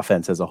at the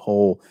offense as a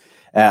whole,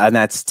 and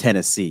that's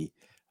Tennessee.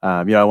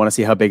 I want to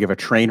see how big of a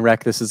train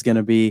wreck this is going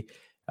to be.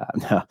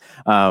 No,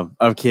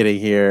 I'm kidding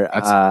here.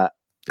 That's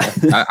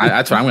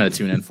what I'm going to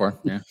tune in for.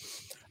 Yeah,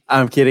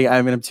 I'm kidding.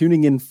 I'm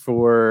tuning in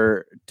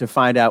to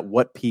find out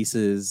what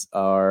pieces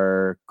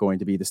are going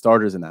to be the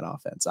starters in that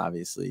offense.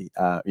 Obviously,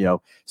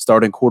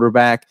 starting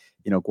quarterback.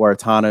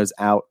 Guarantano's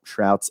out,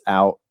 Trout's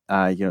out.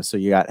 So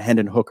you got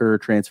Hendon Hooker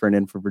transferring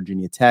in for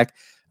Virginia Tech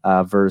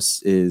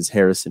versus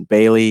Harrison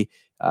Bailey,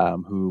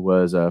 who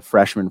was a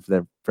freshman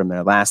from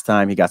their last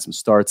time. He got some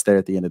starts there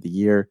at the end of the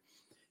year.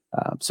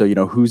 So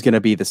who's going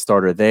to be the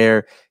starter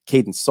there?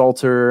 Caden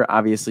Salter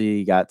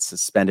obviously got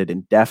suspended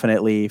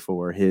indefinitely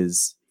for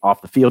his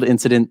off the field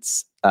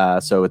incidents.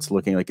 So it's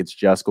looking like it's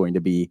just going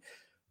to be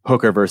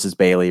Hooker versus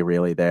Bailey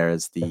really there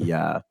as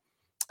the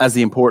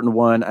important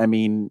one. I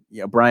mean,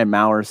 Brian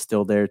Maurer's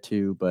still there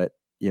too, but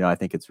I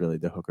think it's really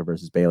the Hooker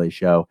versus Bailey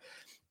show.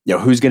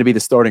 Who's going to be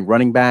the starting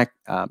running back?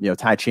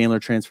 Ty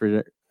Chandler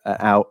transferred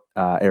out.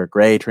 Eric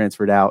Gray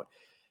transferred out.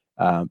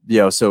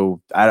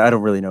 So I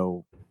don't really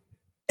know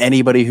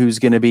anybody who's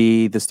going to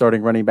be the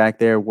starting running back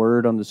there.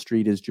 Word on the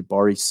street is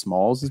Jabari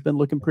Smalls has been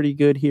looking pretty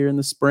good here in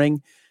the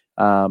spring,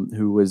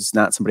 who was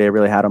not somebody I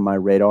really had on my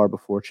radar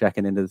before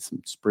checking into some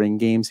spring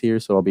games here.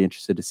 So I'll be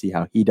interested to see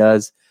how he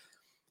does.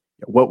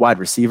 What wide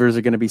receivers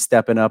are going to be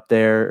stepping up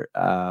there?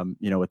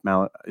 With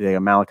they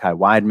got Malachi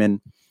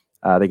Wideman,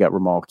 they got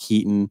Ramal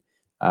Keaton,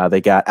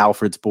 they got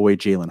Alfred's boy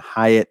Jalen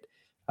Hyatt.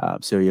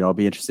 So I'll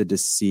be interested to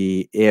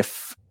see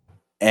if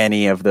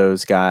any of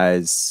those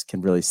guys can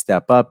really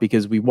step up,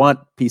 because we want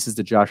pieces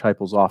to Josh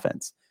Heupel's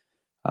offense.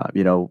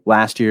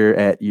 Last year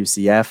at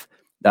UCF,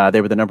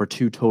 they were the number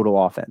 2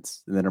 total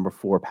offense and the number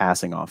 4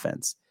 passing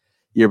offense.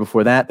 Year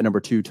before that, the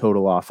number 2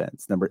 total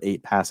offense, number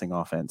 8 passing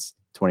offense,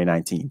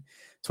 2019.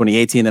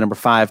 2018, the number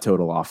 5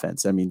 total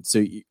offense. I mean, so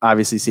you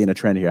obviously seeing a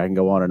trend here. I can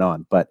go on and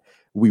on, but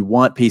we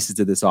want pieces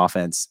to this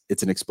offense.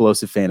 It's an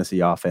explosive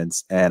fantasy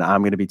offense, and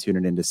I'm going to be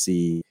tuning in to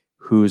see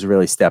who's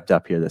really stepped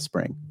up here this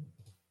spring.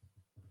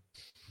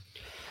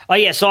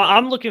 So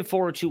I'm looking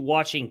forward to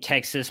watching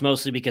Texas,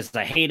 mostly because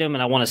I hate them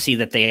and I want to see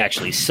that they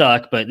actually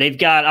suck. But they've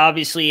got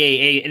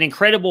obviously an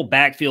incredible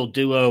backfield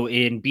duo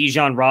in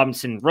Bijan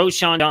Robinson,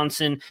 Roschon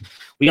Johnson.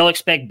 We all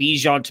expect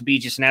Bijan to be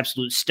just an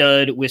absolute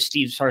stud with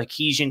Steve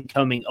Sarkisian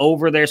coming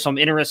over there. So I'm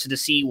interested to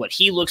see what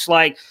he looks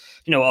like.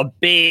 A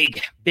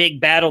big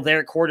battle there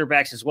at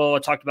quarterbacks as well. I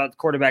talked about the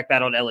quarterback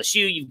battle at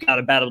LSU. You've got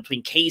a battle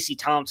between Casey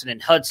Thompson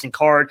and Hudson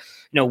Card.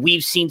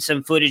 We've seen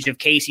some footage of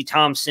Casey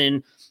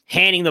Thompson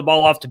handing the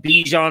ball off to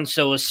Bijan.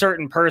 So a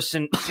certain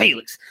person,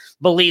 Felix,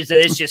 believes that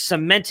it's just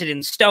cemented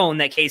in stone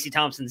that Casey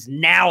Thompson's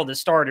now the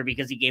starter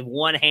because he gave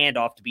one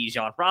handoff to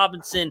Bijan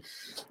Robinson.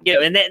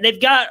 And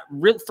they've got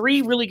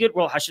three really good,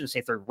 well, I shouldn't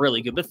say they're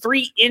really good, but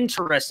three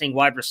interesting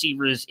wide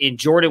receivers in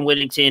Jordan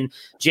Whittington,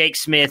 Jake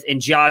Smith, and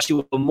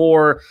Joshua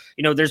Moore.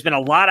 There's been a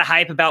lot of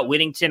hype about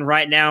Whittington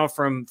right now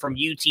from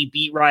UT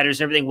beat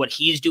writers and everything, what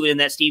he's doing in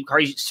that Steve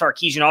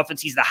Sarkisian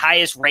offense. He's the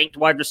highest ranked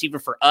wide receiver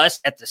for us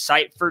at the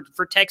site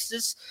for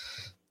Texas.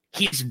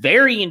 He's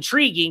very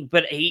intriguing,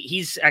 but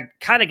he's a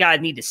kind of guy I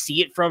need to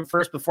see it from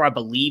first before I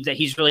believe that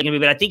he's really going to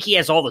be. But I think he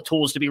has all the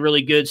tools to be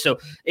really good. So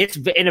it's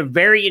in a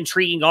very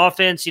intriguing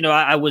offense.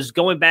 I was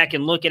going back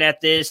and looking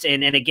at this,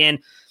 and again,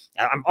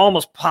 I'm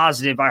almost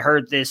positive I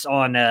heard this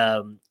on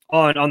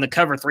the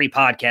Cover 3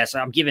 podcast.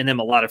 I'm giving them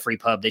a lot of free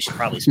pub. They should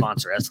probably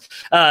sponsor us.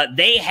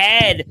 They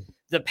had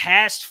the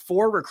past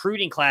 4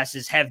 recruiting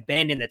classes have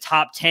been in the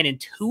top 10 and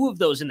 2 of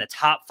those in the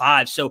top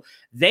 5. So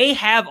they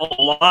have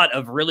a lot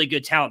of really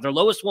good talent. Their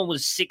lowest one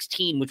was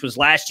 16, which was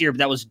last year, but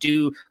that was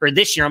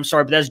this year,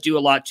 but that's due a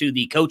lot to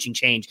the coaching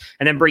change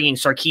and then bringing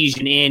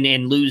Sarkisian in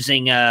and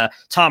losing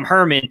Tom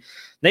Herman.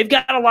 They've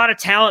got a lot of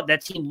talent. That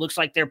team looks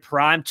like they're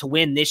primed to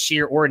win this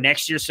year or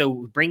next year.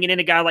 So bringing in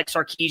a guy like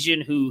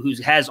Sarkisian who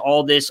has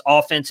all this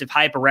offensive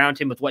hype around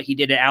him with what he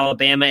did at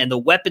Alabama and the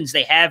weapons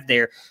they have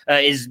there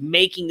is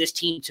making this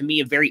team, to me,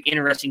 a very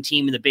interesting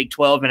team in the Big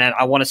 12. And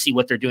I want to see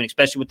what they're doing,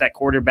 especially with that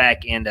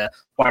quarterback and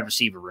wide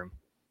receiver room.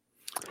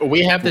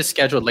 We have this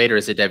scheduled later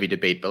as a Devy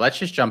debate, but let's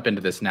just jump into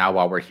this now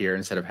while we're here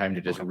instead of having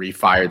to just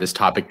refire this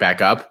topic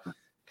back up.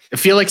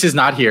 Felix is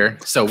not here,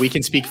 so we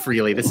can speak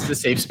freely. This is a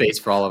safe space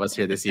for all of us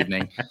here this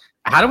evening.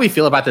 How do we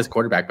feel about this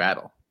quarterback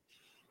battle?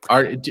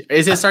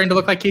 Is it starting to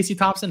look like Casey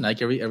Thompson?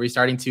 Like, are we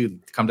starting to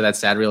come to that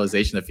sad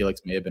realization that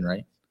Felix may have been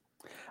right?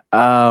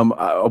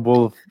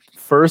 Well,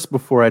 first,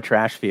 before I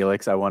trash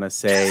Felix, I want to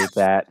say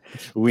that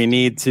we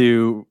need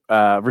to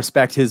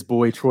respect his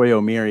boy Troy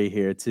O'Meary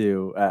here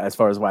too, as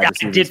far as wide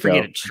receivers. I did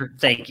forget it.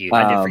 Thank you.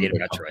 I did forget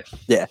about Troy.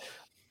 Yeah.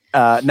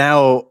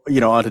 Now,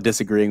 on to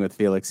disagreeing with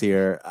Felix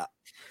here.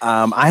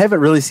 I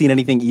haven't really seen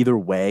anything either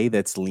way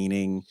that's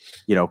leaning,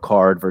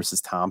 Card versus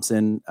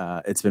Thompson.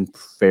 It's been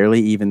fairly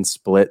even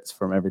splits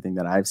from everything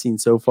that I've seen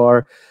so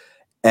far.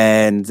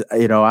 And,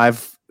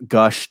 I've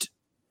gushed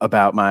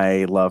about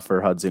my love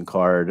for Hudson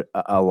Card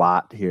a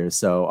lot here.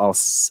 So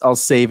I'll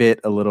save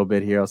it a little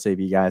bit here. I'll save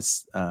you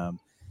guys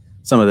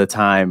some of the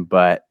time.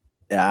 But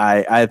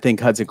I think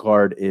Hudson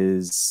Card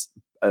is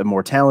a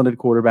more talented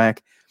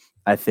quarterback.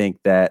 I think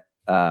that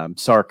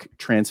Sark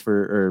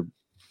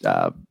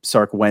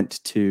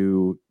went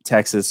to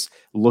Texas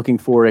looking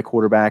for a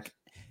quarterback,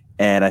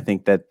 and I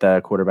think that the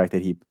quarterback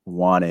that he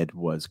wanted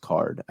was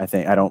Card. I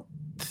don't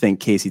think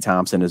Casey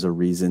Thompson is a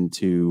reason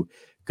to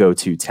go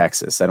to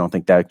Texas. I don't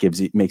think that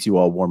makes you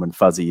all warm and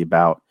fuzzy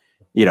about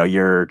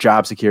your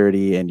job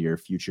security and your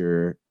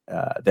future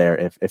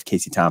there. If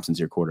Casey Thompson's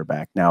your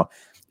quarterback, now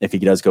if he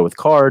does go with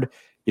Card,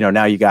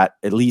 now you got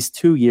at least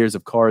 2 years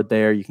of Card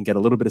there. You can get a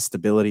little bit of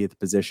stability at the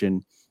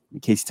position.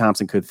 Casey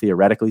Thompson could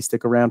theoretically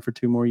stick around for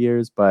 2 more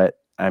years, but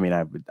I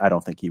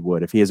don't think he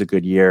would. If he has a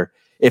good year,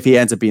 if he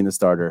ends up being the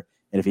starter,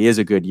 and if he has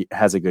a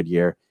good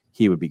year,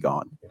 he would be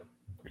gone.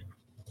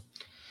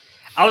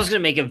 I was going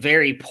to make a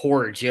very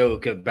poor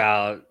joke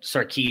about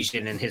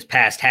Sarkisian and his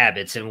past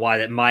habits and why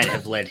that might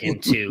have led him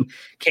to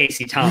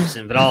Casey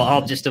Thompson, but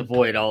I'll just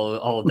avoid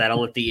all of that.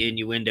 I'll let the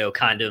innuendo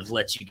kind of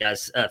let you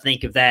guys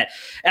think of that.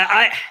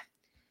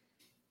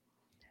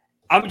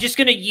 I'm just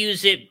going to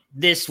use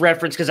this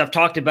reference because I've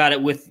talked about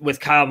it with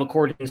Kyle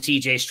McCord and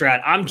CJ Stroud.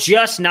 I'm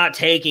just not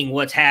taking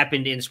what's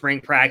happened in spring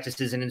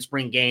practices and in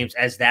spring games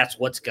as that's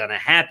what's going to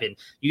happen.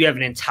 You have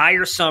an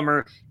entire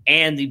summer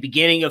and the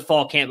beginning of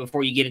fall camp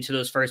before you get into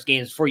those first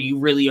games, before you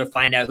really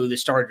find out who the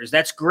starters.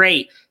 That's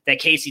great that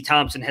Casey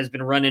Thompson has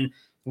been running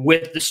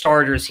with the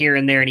starters here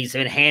and there, and he's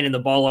been handing the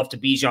ball off to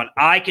Bijan.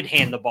 I could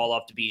hand the ball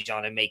off to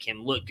Bijan and make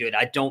him look good.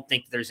 I don't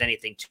think there's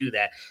anything to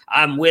that.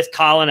 I'm with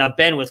Colin. I've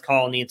been with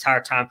Colin the entire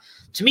time.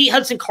 To me,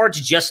 Hudson Card's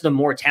just the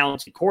more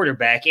talented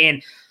quarterback.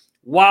 And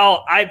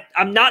while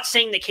I'm not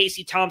saying that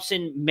Casey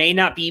Thompson may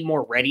not be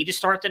more ready to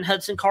start than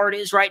Hudson Card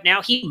is right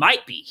now, he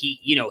might be.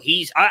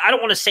 I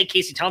don't want to say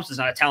Casey Thompson's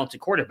not a talented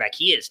quarterback.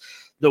 He is.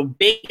 The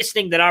biggest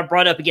thing that I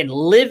brought up, again,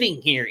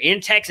 living here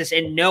in Texas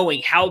and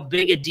knowing how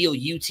big a deal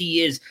UT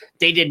is,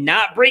 they did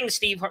not bring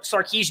Steve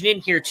Sarkisian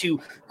in here to,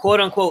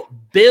 quote-unquote,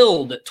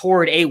 build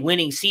toward a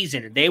winning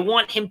season. They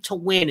want him to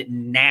win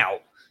now.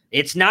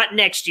 It's not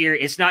next year.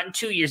 It's not in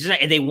 2 years.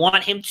 And they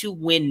want him to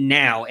win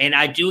now. And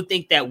I do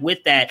think that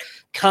with that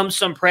comes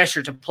some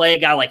pressure to play a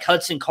guy like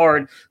Hudson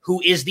Card, who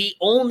is the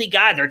only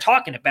guy they're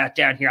talking about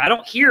down here. I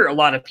don't hear a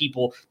lot of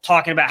people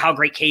talking about how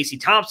great Casey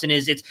Thompson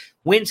is. It's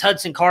when's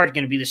Hudson Card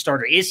going to be the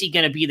starter? Is he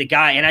going to be the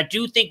guy? And I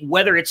do think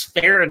whether it's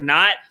fair or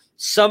not,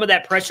 some of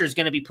that pressure is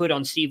going to be put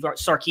on Steve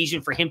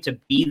Sarkisian for him to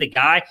be the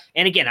guy.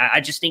 And again, I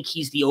just think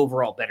he's the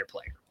overall better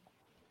player.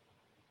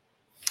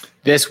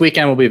 This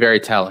weekend will be very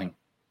telling.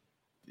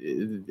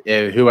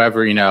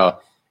 Whoever, it's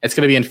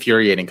going to be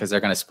infuriating because they're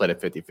going to split it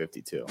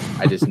 50-50 too.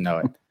 I just know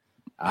it.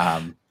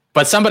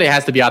 But somebody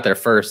has to be out there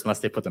first, unless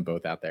they put them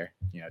both out there,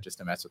 just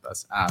to mess with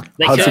us.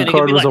 Hudson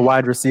Card was a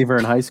wide receiver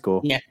in high school.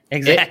 Yeah,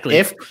 exactly.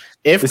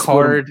 If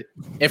Card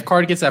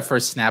gets that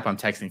first snap, I'm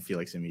texting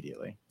Felix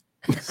immediately.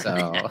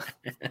 So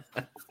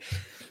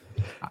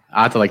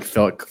I have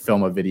to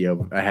film a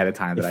video ahead of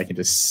time that I can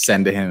just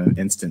send to him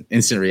instant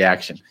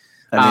reaction.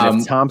 I mean,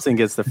 if Thompson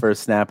gets the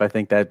first snap, I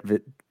think that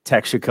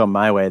text should come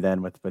my way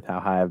then with how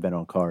high I've been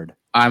on Card.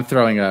 I'm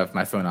throwing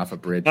my phone off a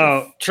bridge.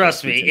 Oh,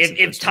 trust me.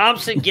 If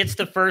Thompson gets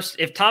the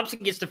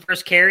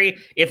first carry,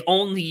 if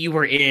only you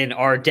were in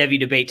our Devy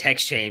Debate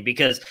text chain,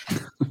 because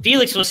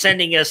Felix was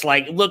sending us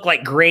look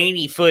like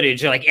grainy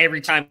footage like every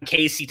time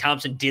Casey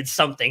Thompson did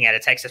something at a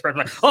Texas prep.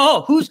 Like,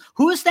 oh, who's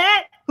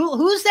that?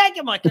 Who's that?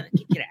 I'm like, get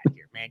out of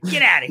here, man.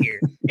 Get out of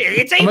here.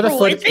 It's April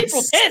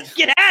 10th.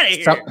 Get out of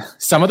here.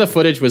 Some of the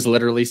footage was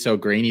literally so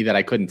grainy that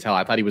I couldn't tell.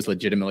 I thought he was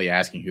legitimately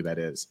asking who that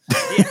is. Yeah.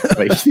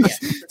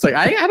 It's like,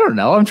 I don't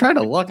know. I'm trying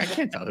to look. I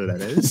can't tell who that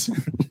is.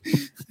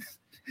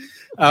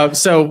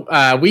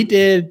 So we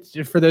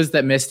did, for those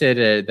that missed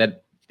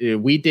it,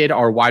 we did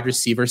our wide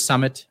receiver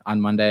summit on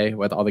Monday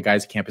with all the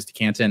guys at Campus to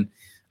Canton.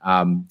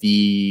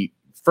 The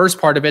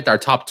first part of it, our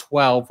top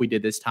 12 we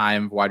did this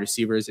time, wide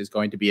receivers, is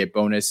going to be a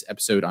bonus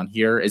episode on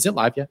here. Is it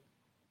live yet?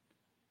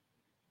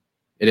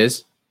 It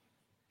is?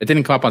 It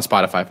didn't come up on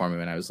Spotify for me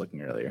when I was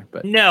looking earlier.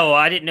 But no,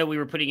 I didn't know we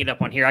were putting it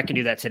up on here. I can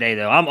do that today,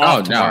 though. I'm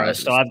off tomorrow,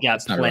 so I've got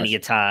plenty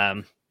of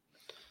time.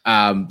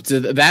 So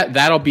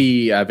that'll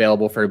be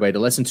available for everybody to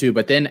listen to.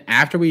 But then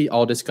after we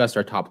all discussed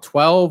our top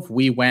 12,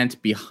 we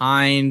went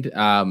behind,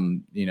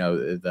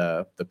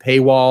 the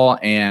paywall,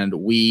 and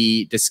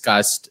we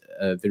discussed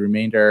the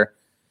remainder.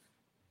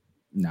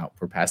 No,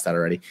 we're past that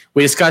already.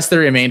 We discussed the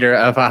remainder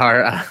of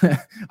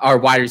our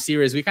wide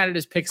receivers. We kind of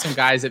just picked some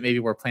guys that maybe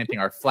we're planting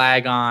our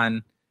flag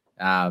on.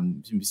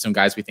 Some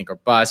guys we think are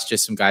bust,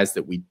 just some guys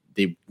that we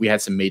had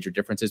some major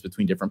differences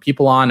between different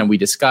people on, and we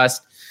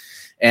discussed.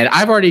 And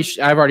I've already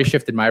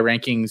shifted my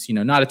rankings,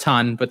 not a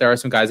ton, but there are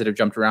some guys that have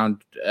jumped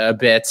around a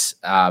bit.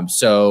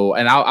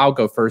 I'll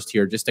go first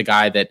here. Just a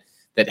guy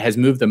that has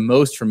moved the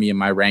most for me in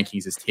my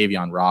rankings is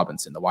Tavion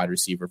Robinson, the wide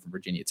receiver from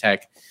Virginia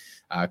Tech.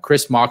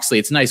 Chris Moxley.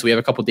 It's nice. We have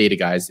a couple data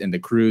guys in the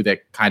crew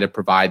that kind of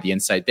provide the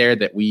insight there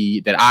that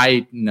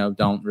I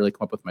don't really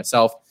come up with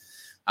myself.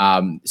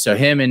 So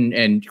him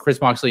and Chris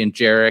Moxley and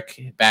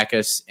Jarek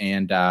Backus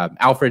and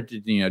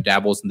Alfred,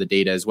 dabbles in the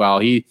data as well.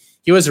 He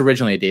was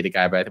originally a data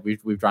guy, but I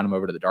think we've drawn him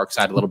over to the dark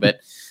side a little bit,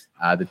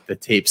 the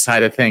tape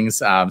side of things.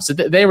 So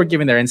they were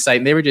giving their insight,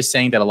 and they were just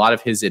saying that a lot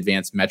of his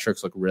advanced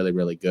metrics look really,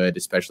 really good,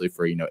 especially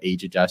for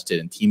age adjusted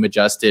and team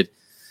adjusted.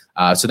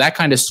 So that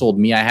kind of sold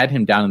me. I had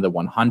him down in the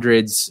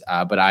 100s,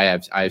 but I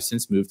have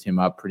since moved him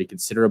up pretty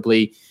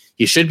considerably.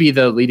 He should be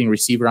the leading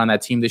receiver on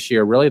that team this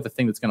year. Really, the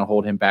thing that's going to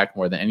hold him back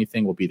more than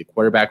anything will be the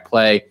quarterback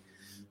play.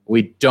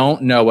 We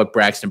don't know what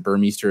Braxton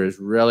Burmeister is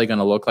really going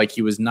to look like.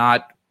 He was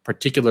not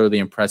particularly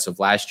impressive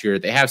last year.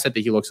 They have said that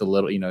he looks a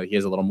little, he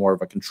has a little more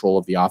of a control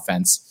of the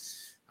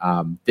offense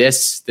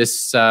this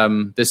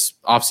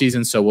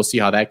offseason. So we'll see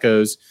how that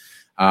goes.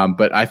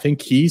 But I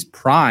think he's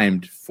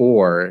primed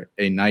for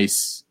a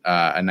nice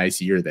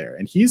year there.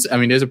 And he's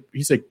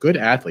a good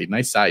athlete,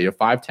 nice size, 5'10",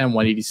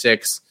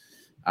 186.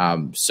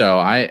 So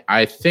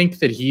I think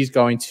that he's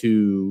going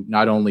to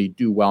not only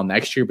do well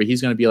next year, but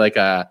he's going to be like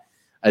a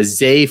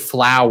Zay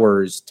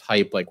Flowers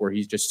type, like where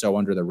he's just so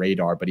under the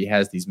radar, but he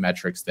has these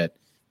metrics that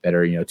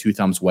are, two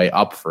thumbs way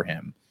up for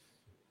him.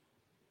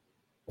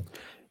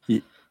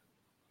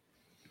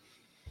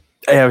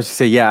 I was to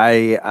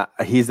say,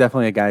 he's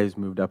definitely a guy who's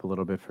moved up a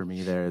little bit for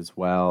me there as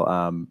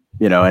well.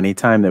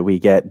 Anytime that we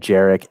get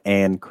Jarek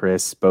and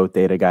Chris, both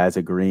data guys,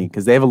 agreeing,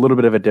 because they have a little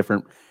bit of a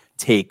different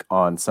take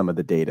on some of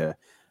the data.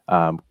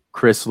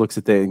 Chris looks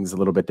at things a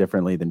little bit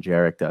differently than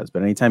Jarek does,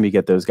 but anytime you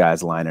get those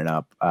guys lining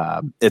up,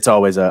 it's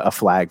always a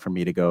flag for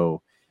me to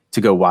go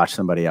watch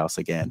somebody else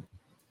again.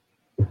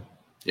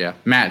 Yeah,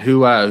 Matt,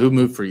 who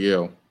moved for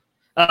you?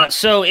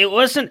 So it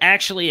wasn't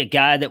actually a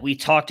guy that we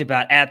talked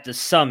about at the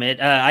summit.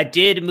 I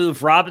did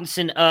move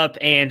Robinson up,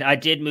 and I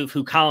did move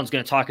who Colin's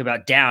going to talk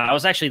about down. I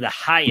was actually the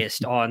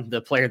highest on the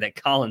player that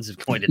Collins is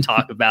going to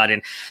talk about.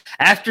 And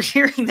after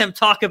hearing them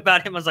talk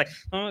about him, I was like,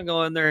 I'm going to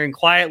go in there and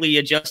quietly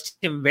adjust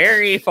him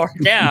very far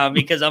down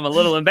because I'm a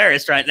little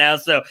embarrassed right now.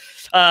 So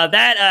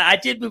I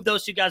did move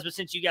those two guys, but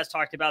since you guys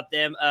talked about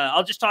them,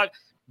 I'll just talk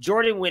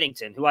Jordan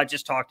Whittington, who I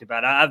just talked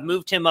about. I've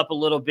moved him up a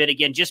little bit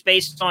again, just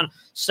based on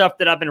stuff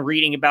that I've been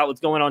reading about what's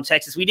going on in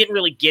Texas. We didn't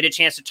really get a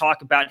chance to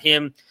talk about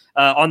him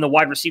on the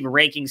wide receiver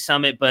ranking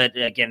summit, but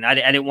again, I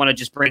didn't want to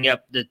just bring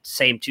up the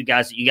same two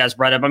guys that you guys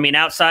brought up. I mean,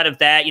 outside of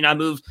that, I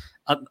moved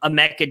a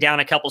Mecca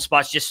down a couple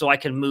spots just so I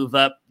can move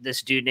up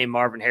this dude named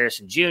Marvin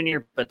Harrison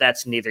Jr., but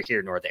that's neither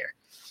here nor there.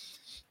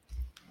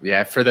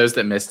 Yeah, for those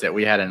that missed it,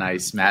 Matt and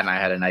I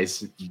had a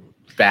nice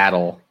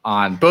battle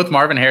on both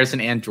Marvin Harrison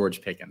and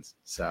George Pickens.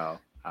 So,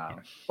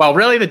 well,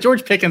 really, the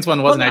George Pickens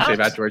one wasn't actually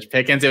about George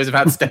Pickens. It was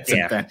about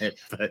Stetson Bennett.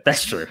 But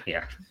that's true.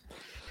 Yeah.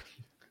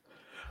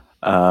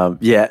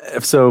 Yeah.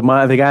 So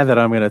the guy that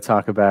I'm going to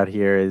talk about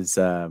here is,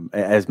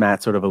 as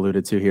Matt sort of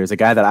alluded to here, is a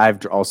guy that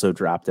I've also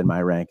dropped in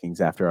my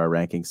rankings after our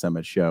Ranking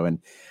Summit show. And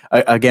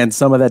again,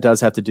 some of that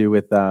does have to do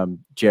with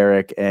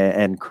Jarek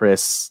and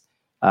Chris,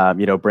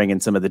 bringing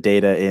some of the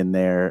data in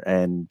there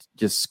and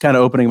just kind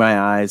of opening my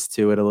eyes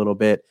to it a little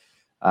bit.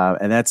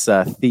 And that's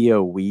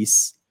Theo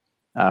Weiss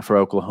for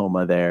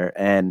Oklahoma there.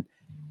 And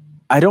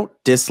I don't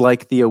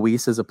dislike Theo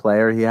Weiss as a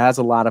player. He has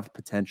a lot of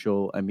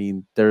potential. I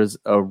mean, there's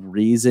a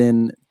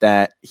reason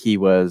that he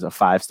was a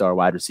 5-star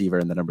wide receiver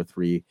and the number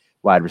 3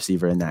 wide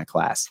receiver in that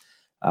class.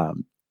 I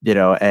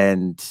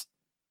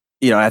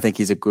think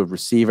he's a good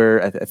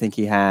receiver. I think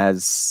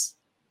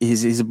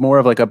he's more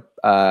of like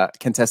a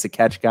contested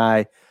catch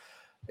guy.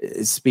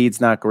 His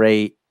speed's not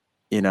great.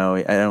 I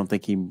don't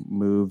think he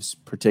moves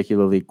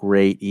particularly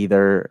great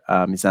either.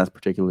 He's not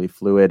particularly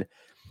fluid.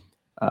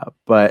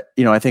 But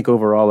I think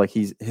overall, like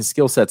his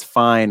skill set's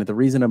fine. The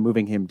reason I'm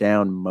moving him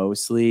down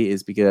mostly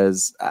is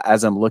because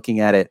as I'm looking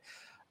at it,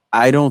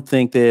 I don't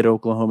think that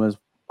Oklahoma's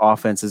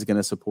offense is going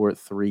to support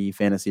 3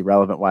 fantasy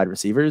relevant wide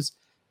receivers.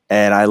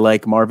 And I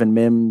like Marvin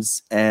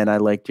Mims and I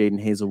like Jaden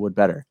Hazelwood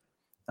better.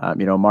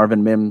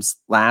 Marvin Mims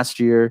last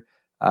year,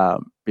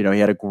 he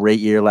had a great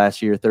year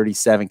last year,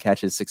 37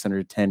 catches,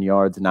 610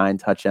 yards, 9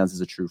 touchdowns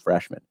as a true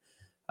freshman.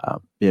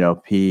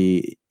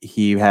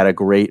 He had a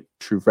great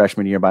true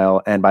freshman year by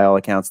all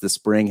accounts. The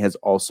spring has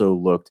also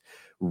looked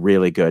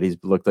really good. He's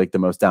looked like the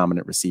most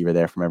dominant receiver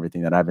there from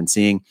everything that I've been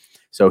seeing.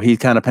 So he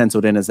kind of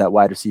penciled in as that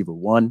wide receiver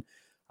 1.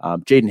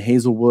 Jaden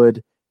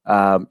Hazelwood,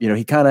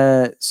 he kind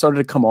of started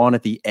to come on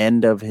at the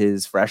end of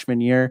his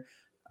freshman year.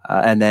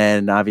 And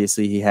then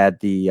obviously he had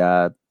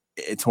the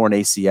torn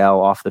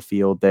ACL off the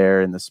field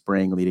there in the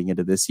spring leading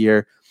into this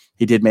year.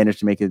 He did manage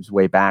to make his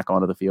way back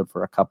onto the field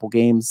for a couple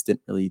games.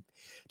 Didn't really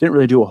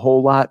do a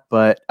whole lot,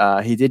 but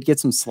he did get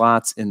some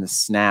slots in the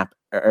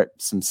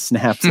some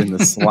snaps in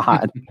the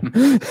slot.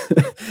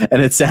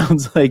 And it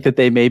sounds like that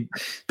they may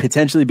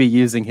potentially be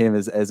using him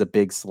as a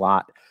big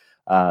slot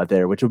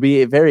there, which will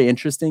be very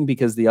interesting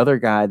because the other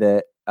guy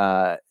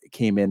that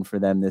came in for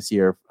them this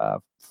year,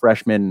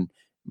 freshman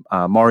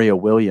Mario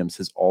Williams,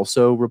 has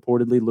also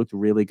reportedly looked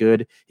really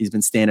good. He's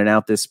been standing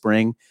out this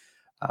spring.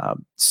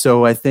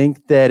 So I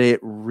think that it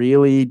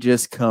really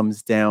just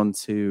comes down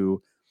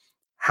to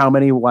how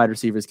many wide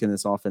receivers can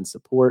this offense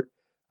support?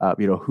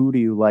 Who do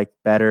you like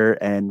better?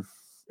 And,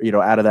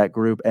 out of that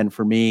group. And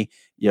for me,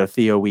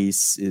 Theo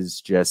Weiss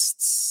is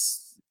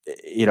just,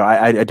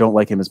 I don't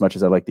like him as much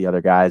as I like the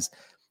other guys.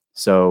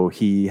 So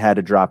he had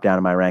to drop down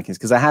in my rankings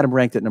because I had him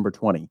ranked at number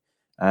 20.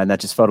 And that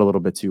just felt a little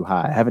bit too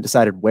high. I haven't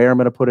decided where I'm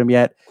going to put him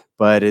yet,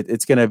 but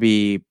it's going to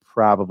be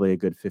probably a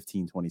good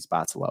 15, 20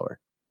 spots lower.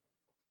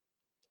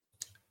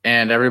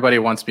 And everybody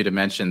wants me to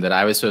mention that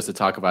I was supposed to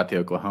talk about the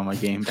Oklahoma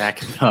game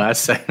back in the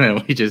last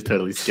segment. We just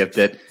totally skipped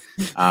it.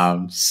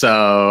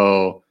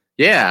 So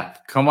yeah,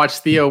 come watch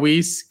Theo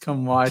Weiss.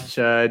 Come watch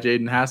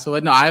Jaden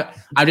Hazelwood. No,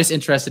 I'm just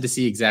interested to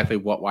see exactly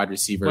what wide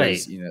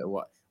receivers,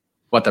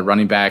 what the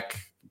running back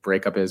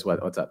breakup is.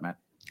 What's up, Matt?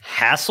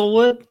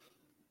 Hazelwood.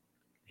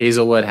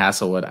 Hazelwood. I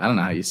don't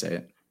know how you say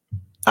it.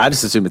 I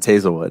just assume it's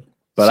Hazelwood.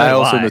 But I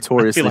also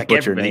notoriously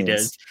butcher names.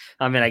 Does.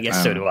 I mean, I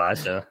guess so do I.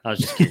 So I was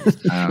just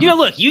curious.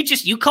 Look,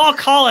 you call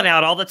Colin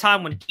out all the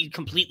time when he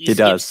completely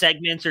skips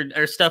segments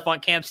or stuff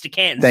on Camps to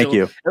Canton. Thank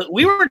you.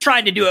 We were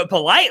trying to do it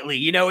politely.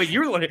 You're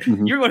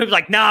the one who's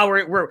like, nah,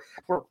 we're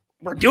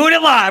doing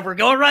it live. We're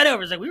going right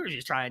over. It's like we were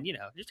just trying to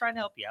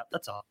help you out.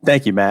 That's all.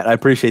 Thank you, Matt. I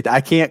appreciate that.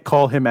 I can't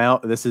call him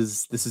out. This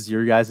is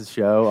your guys'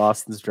 show.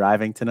 Austin's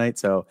driving tonight,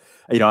 so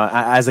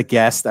as a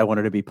guest, I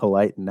wanted to be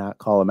polite and not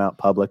call him out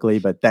publicly.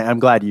 But I'm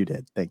glad you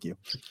did. Thank you.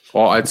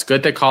 Well, it's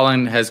good that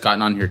Colin has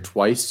gotten on here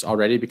twice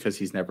already because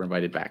he's never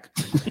invited back.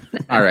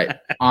 All right,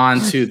 on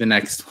to the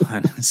next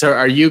one. So,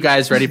 are you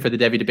guys ready for the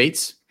Devy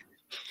debates?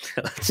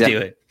 Let's do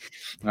it.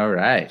 All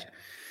right.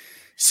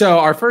 So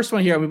our first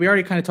one here, we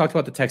already kind of talked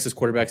about the Texas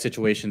quarterback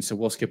situation, so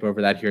we'll skip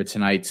over that here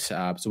tonight.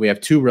 So we have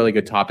 2 really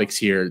good topics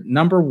here.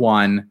 Number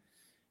 1,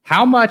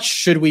 how much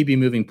should we be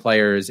moving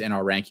players in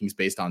our rankings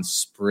based on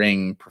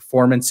spring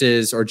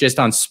performances or just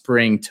on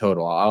spring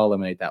total? I'll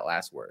eliminate that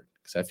last word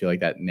because I feel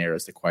like that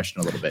narrows the question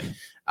a little bit.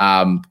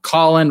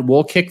 Colin,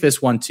 we'll kick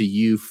this one to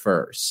you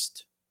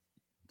first.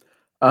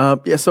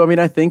 So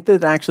I think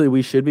that actually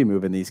we should be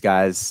moving these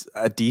guys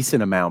a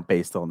decent amount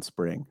based on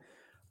spring.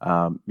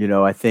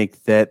 I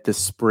think that the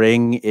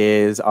spring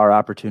is our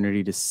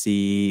opportunity to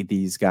see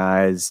these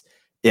guys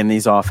in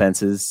these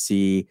offenses,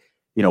 see,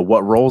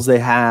 what roles they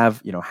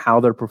have, how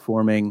they're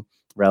performing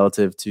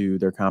relative to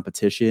their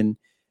competition.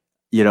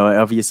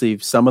 Obviously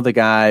some of the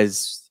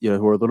guys,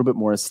 who are a little bit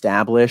more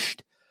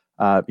established,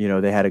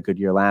 they had a good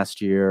year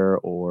last year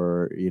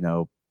or,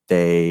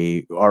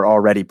 they are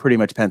already pretty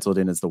much penciled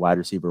in as the wide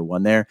receiver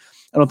 1 there.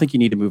 I don't think you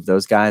need to move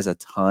those guys a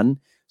ton.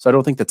 So I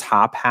don't think the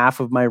top half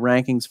of my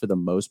rankings for the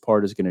most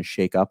part is going to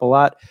shake up a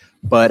lot.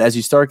 But as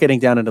you start getting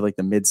down into like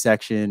the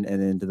midsection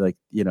and into like,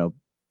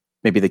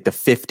 maybe like the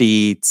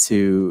 50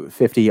 to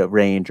 50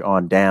 range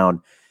on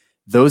down,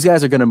 those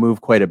guys are going to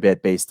move quite a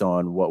bit based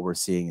on what we're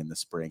seeing in the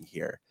spring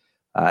here.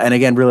 And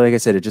again, really, like I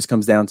said, it just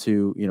comes down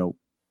to,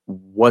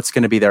 what's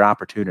going to be their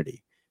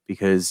opportunity.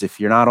 Because if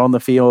you're not on the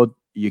field,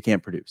 you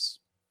can't produce.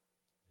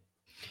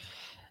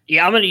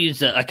 Yeah, I'm going to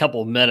use a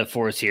couple of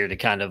metaphors here to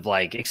kind of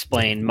like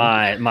explain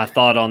my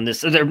thought on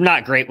this. They're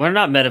not great. Well, they're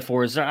not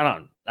metaphors.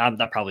 I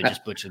probably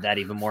just butchered that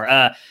even more.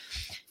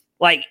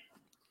 Like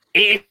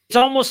it's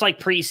almost like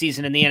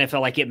preseason in the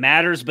NFL. Like it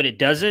matters, but it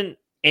doesn't.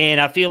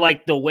 And I feel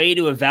like the way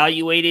to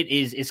evaluate it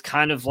is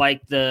kind of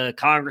like the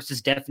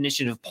Congress's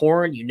definition of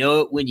porn. You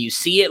know it when you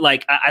see it.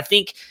 Like I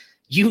think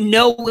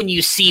when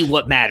you see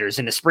what matters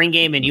in the spring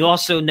game, and you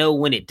also know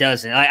when it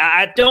doesn't.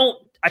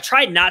 I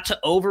try not to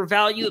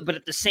overvalue it, but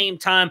at the same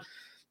time,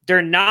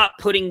 they're not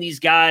putting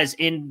these guys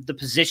in the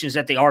positions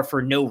that they are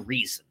for no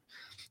reason.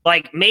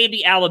 Like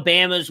maybe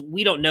Alabama's,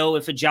 we don't know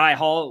if Agiye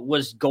Hall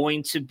was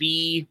going to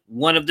be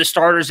one of the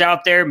starters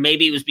out there.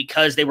 Maybe it was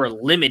because they were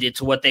limited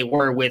to what they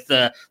were with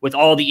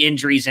all the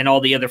injuries and all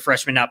the other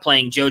freshmen not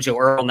playing, JoJo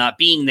Earle not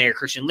being there,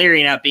 Christian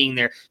Leary not being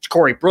there,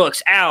 Corey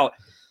Brooks out.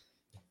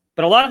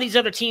 But a lot of these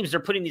other teams,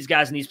 they're putting these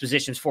guys in these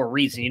positions for a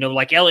reason.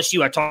 Like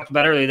LSU I talked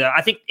about earlier,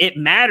 I think it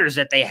matters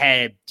that they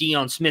had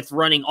Deion Smith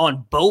running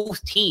on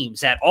both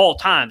teams at all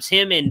times.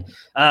 Him and,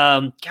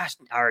 I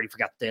already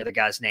forgot the other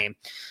guy's name.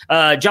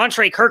 John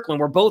Trey Kirkland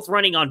were both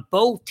running on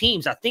both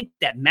teams. I think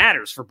that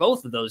matters for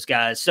both of those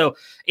guys. So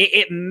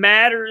it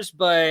matters,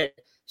 but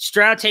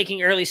Stroud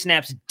taking early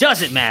snaps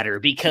doesn't matter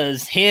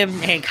because him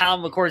and Kyle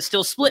McCord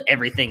still split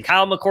everything.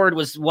 Kyle McCord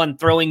was one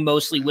throwing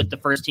mostly with the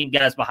first team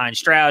guys behind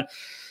Stroud.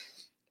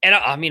 And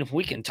I mean,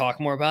 we can talk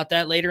more about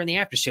that later in the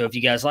after show if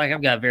you guys like.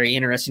 I've got a very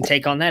interesting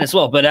take on that as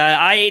well. But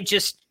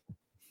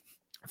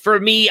for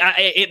me,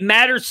 it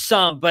matters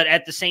some, but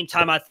at the same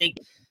time, I think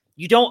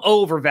you don't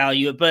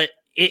overvalue it. But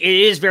it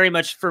is very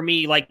much for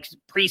me like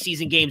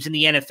preseason games in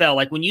the NFL.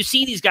 Like when you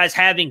see these guys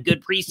having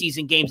good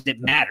preseason games,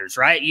 it matters,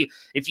 right?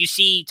 If you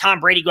see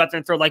Tom Brady go out there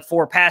and throw like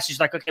 4 passes,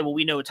 like, okay, well,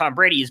 we know what Tom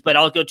Brady is, but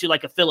I'll go to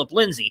like a Phillip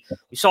Lindsay.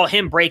 We saw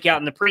him break out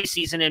in the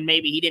preseason and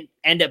maybe he didn't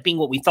end up being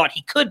what we thought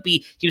he could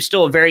be. He was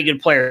still a very good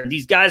player.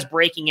 These guys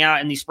breaking out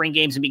in these spring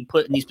games and being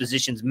put in these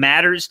positions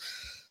matters,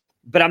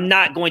 but I'm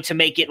not going to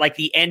make it like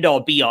the end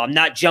all be all. I'm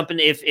not jumping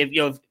if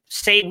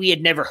say we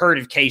had never heard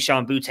of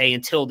Kayshon Boutte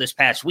until this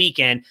past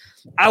weekend,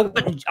 I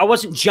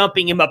wasn't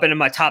jumping him up into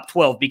my top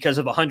 12 because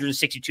of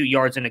 162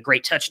 yards and a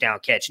great touchdown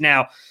catch.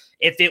 Now,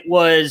 if it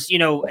was,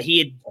 he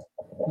had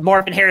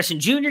Marvin Harrison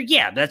Jr.,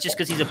 yeah, that's just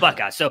because he's a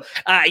Buckeye. So,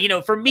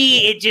 for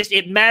me,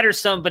 it matters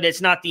some, but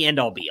it's not the end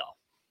all be all.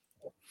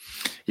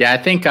 Yeah, I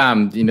think,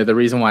 the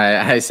reason why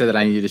I said that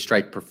I needed to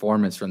strike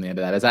performance from the end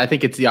of that is I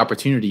think it's the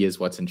opportunity is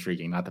what's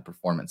intriguing, not the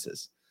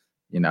performances.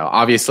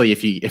 Obviously,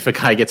 if a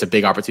guy gets a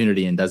big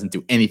opportunity and doesn't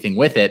do anything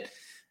with it,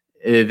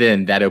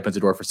 then that opens the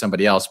door for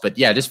somebody else. But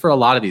yeah, just for a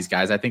lot of these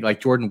guys, I think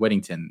like Jordan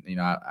Whittington,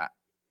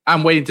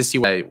 I'm waiting to see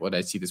what I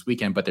see this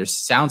weekend, but there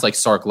sounds like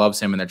Sark loves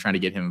him and they're trying to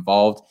get him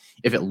involved.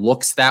 If it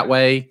looks that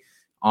way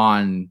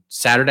on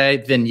Saturday,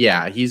 then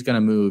yeah, he's going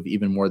to move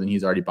even more than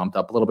he's already bumped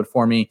up a little bit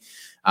for me.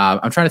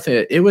 I'm trying to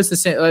think. It was the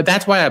same.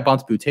 That's why I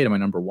bumped Boutte to my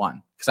number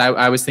 1 because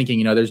I was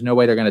thinking, there's no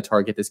way they're going to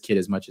target this kid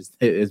as much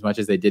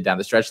as they did down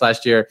the stretch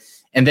last year.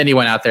 And then he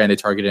went out there and they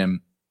targeted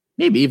him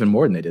maybe even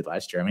more than they did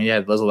last year. I mean, he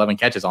had those 11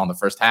 catches all in the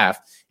first half,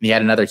 and he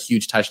had another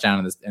huge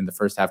touchdown in the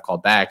first half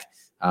called back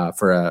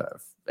for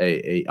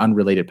a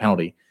unrelated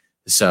penalty.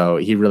 So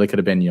he really could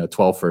have been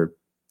 12 for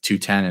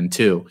 210 and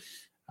 2.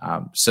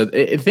 So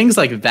things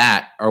like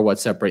that are what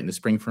separate in the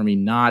spring for me.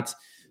 Not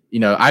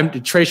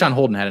Trayshawn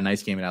Holden had a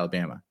nice game at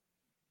Alabama.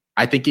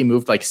 I think he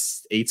moved like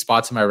 8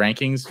 spots in my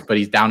rankings, but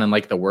he's down in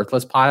like the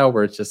worthless pile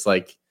where it's just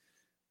like,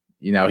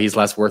 he's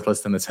less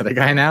worthless than this other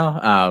guy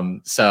now.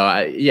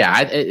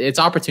 It's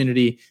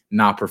opportunity,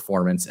 not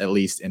performance, at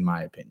least in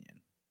my opinion.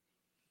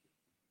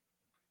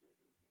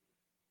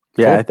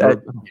 Yeah,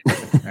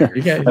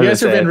 you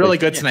guys have been really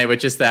good tonight with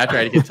just that.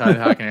 Trying to get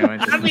talking.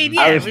 I mean,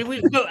 yeah,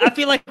 I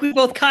feel like we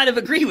both kind of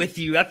agree with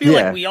you. I feel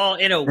like we all,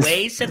 in a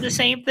way, said the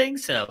same thing.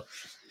 So,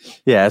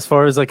 yeah, as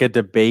far as like a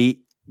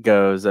debate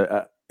goes,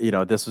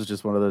 this was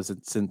just one of those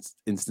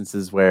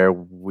instances where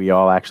we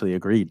all actually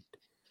agreed.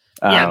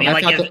 Yeah,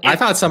 I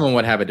thought someone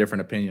would have a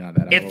different opinion on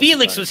that. If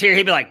Felix was here,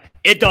 he'd be like,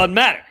 "It doesn't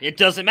matter. It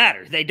doesn't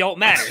matter. They don't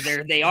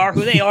matter. They are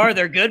who they are.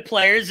 They're good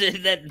players,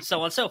 and so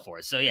on and so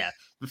forth." So yeah,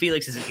 but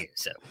Felix isn't here,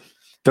 so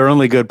they're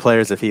only good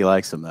players if he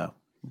likes them, though.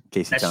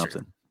 Casey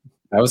Thompson. True.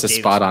 That was a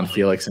spot-on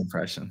Felix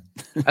impression.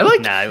 I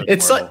like.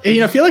 It's like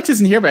Felix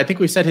isn't here, but I think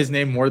we've said his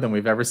name more than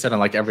we've ever said on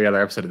like every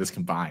other episode of this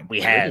combined. We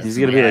have. He's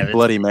gonna be like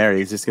Bloody Mary.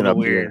 He's just gonna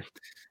weird.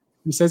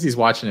 He says he's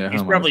watching it at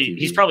home.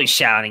 He's probably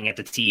shouting at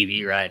the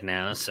TV right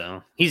now.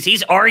 So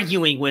he's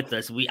arguing with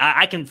us.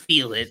 I can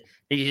feel it.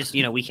 It's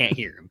just we can't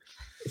hear him.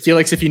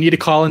 Felix, if you need to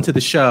call into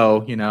the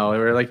show,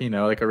 we're like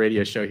like a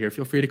radio show here.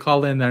 Feel free to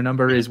call in. Their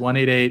number is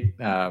 188.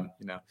 All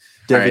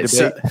right,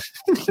 so,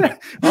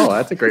 oh,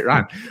 that's a great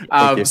rhyme.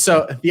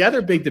 So the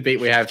other big debate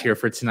we have here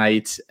for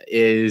tonight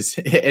is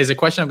a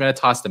question I'm going to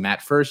toss to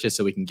Matt first, just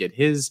so we can get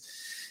his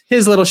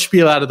little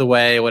spiel out of the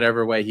way,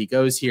 whatever way he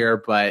goes here.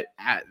 But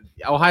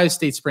Ohio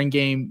State spring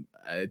game,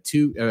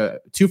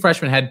 two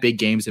freshmen had big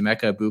games.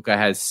 Emeka Egbuka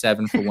has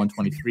 7 for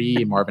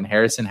 123. Marvin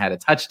Harrison had a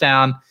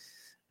touchdown.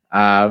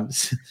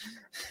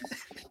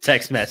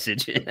 Text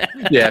message.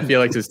 Yeah,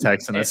 Felix is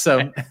texting us.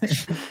 So,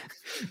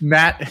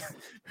 Matt,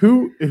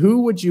 who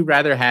would you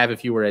rather have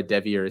if you were a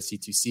Devy or a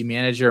C2C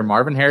manager,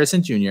 Marvin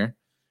Harrison Jr.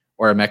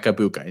 or Emeka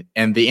Egbuka?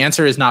 And the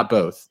answer is not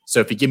both. So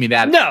if you give me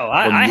that, no,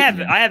 I have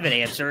an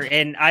answer,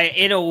 and I,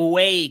 in a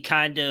way,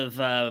 kind of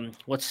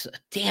what's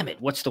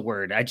the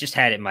word? I just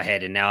had it in my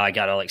head, and now I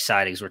got all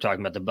excited because we're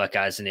talking about the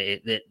Buckeyes, and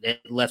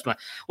it left my.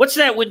 What's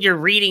that when you're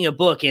reading a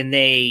book and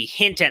they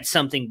hint at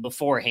something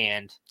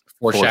beforehand?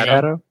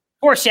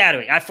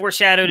 Foreshadowing. I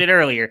foreshadowed it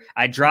earlier.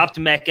 I dropped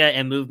Mecca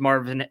and moved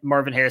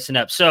Marvin Harrison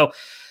up. So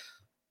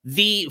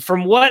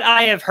from what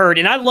I have heard,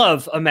 and I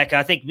love Emeka.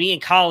 I think me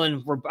and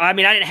Colin I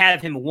didn't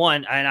have him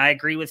one, and I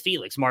agree with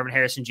Felix, Marvin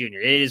Harrison Jr.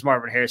 It is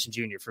Marvin Harrison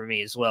Jr. for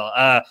me as well.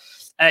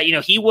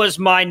 He was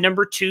my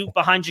number 2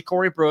 behind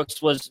Ja'Cory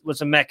Brooks was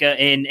Emeka,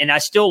 and I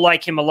still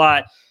like him a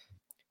lot.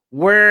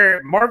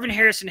 Where Marvin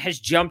Harrison has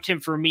jumped him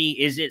for me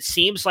is it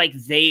seems like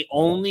they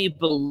only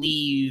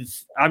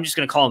believe, I'm just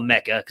going to call him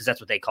Mecca because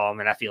that's what they call him,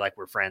 and I feel like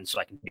we're friends, so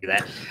I can do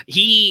that.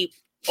 He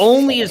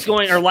only is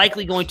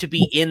likely going to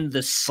be in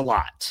the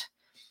slot,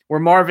 where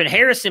Marvin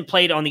Harrison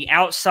played on the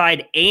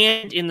outside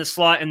and in the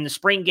slot in the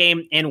spring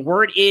game. And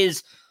word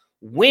is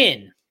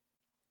when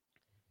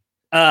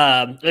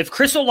if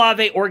Chris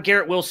Olave or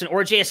Garrett Wilson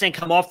or JSN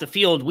come off the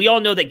field, we all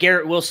know that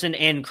Garrett Wilson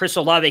and Chris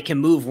Olave can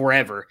move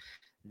wherever.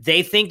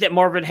 They think that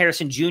Marvin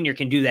Harrison Jr.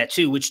 can do that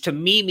too, which to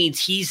me means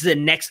he's the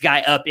next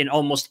guy up in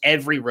almost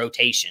every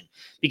rotation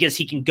because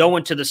he can go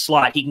into the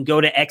slot, he can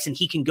go to X, and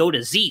he can go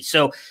to Z.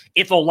 So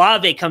if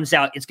Olave comes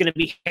out, it's going to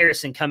be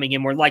Harrison coming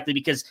in more likely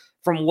because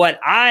from what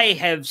I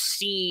have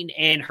seen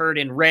and heard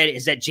and read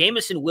is that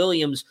Jameson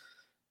Williams,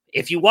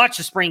 if you watch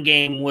the spring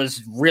game,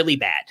 was really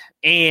bad.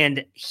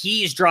 And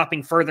he's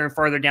dropping further and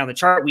further down the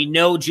chart. We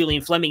know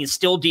Julian Fleming is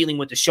still dealing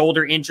with the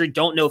shoulder injury.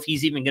 Don't know if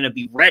he's even going to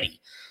be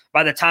ready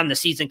by the time the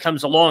season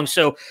comes along.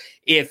 So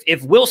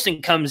if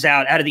Wilson comes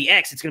out of the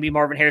X, it's going to be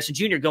Marvin Harrison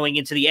Jr. going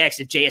into the X.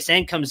 If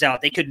JSN comes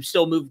out, they could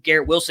still move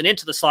Garrett Wilson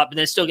into the slot, but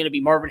then it's still going to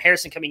be Marvin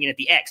Harrison coming in at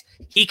the X.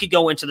 He could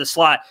go into the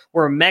slot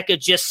where Mecca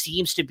just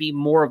seems to be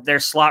more of their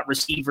slot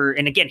receiver.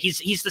 And again,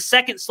 he's the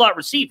second slot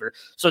receiver,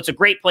 so it's a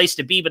great place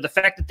to be. But the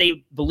fact that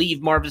they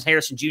believe Marvin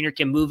Harrison Jr.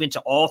 can move into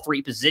all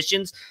 3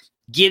 positions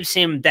gives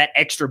him that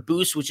extra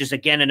boost, which is,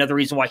 again, another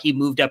reason why he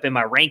moved up in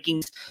my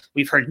rankings.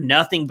 We've heard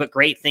nothing but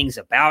great things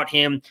about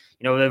him.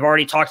 They've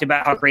already talked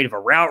about how great of a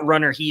route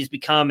runner he's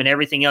become and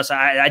everything else.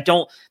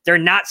 They're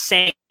not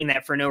saying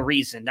that for no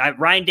reason.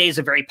 Ryan Day is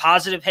a very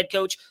positive head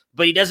coach,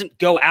 but he doesn't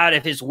go out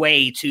of his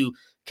way to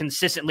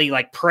consistently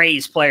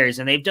praise players.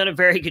 And they've done a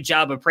very good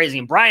job of praising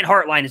him. Brian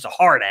Hartline is a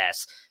hard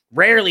ass.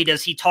 Rarely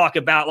does he talk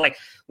about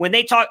when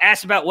they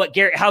asked about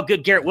how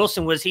good Garrett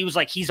Wilson was, he was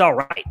like, he's all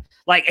right.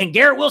 And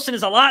Garrett Wilson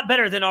is a lot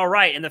better than all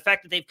right. And the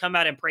fact that they've come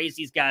out and praised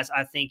these guys,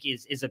 I think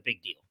is a big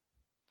deal.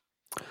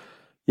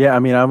 Yeah.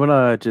 I'm going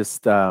to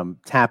just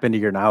tap into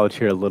your knowledge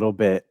here a little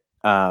bit.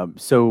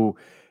 So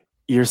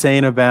you're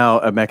saying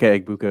about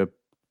Emeka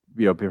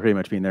Egbuka, pretty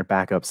much being their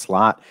backup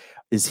slot.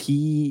 Is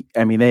he,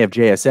 they have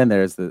JSN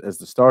there as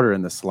the starter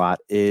in the slot.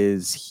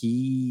 Is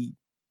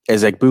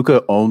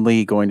Egbuka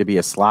only going to be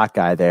a slot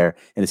guy there?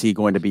 And is he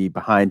going to be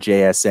behind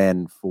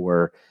JSN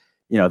for,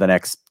 the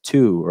next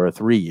 2 or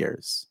 3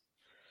 years?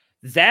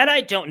 That I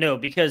don't know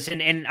because,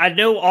 and I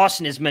know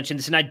Austin has mentioned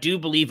this, and I do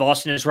believe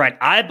Austin is right.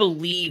 I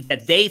believe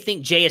that they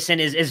think JSN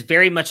is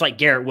very much like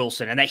Garrett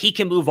Wilson and that he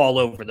can move all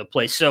over the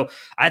place. So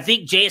I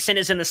think JSN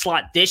is in the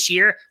slot this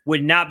year.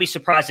 Would not be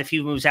surprised if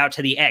he moves out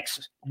to the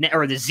X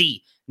or the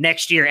Z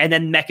next year, and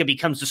then Mecca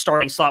becomes the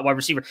starting slot wide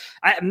receiver.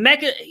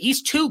 Mecca,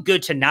 he's too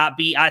good to not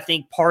be, I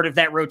think, part of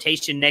that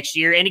rotation next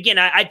year. And again,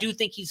 I do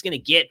think he's going to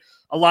get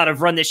a lot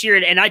of run this year,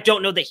 and I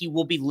don't know that he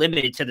will be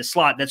limited to the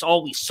slot. That's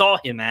all we saw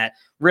him at,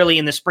 really,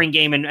 in the spring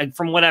game. And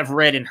from what I've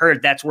read and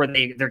heard, that's where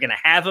they're going to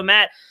have him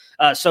at.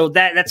 So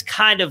that's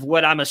kind of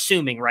what I'm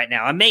assuming right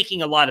now. I'm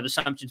making a lot of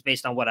assumptions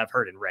based on what I've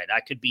heard and read.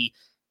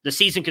 The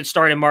season could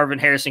start and Marvin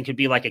Harrison could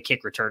be like a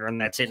kick returner,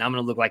 and that's it. And I'm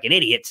going to look like an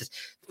idiot just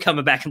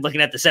coming back and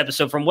looking at this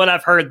episode. From what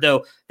I've heard,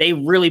 though, they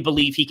really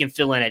believe he can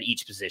fill in at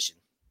each position.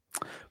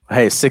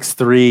 Hey,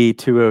 6'3",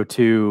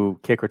 202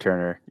 kick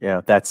returner.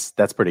 Yeah, that's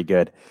pretty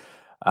good.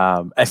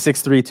 A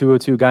 6'3",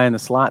 202 guy in the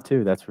slot,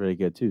 too. That's really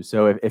good, too.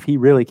 So if he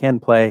really can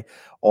play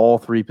all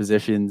 3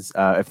 positions,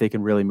 if they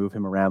can really move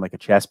him around like a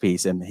chess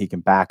piece and he can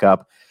back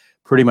up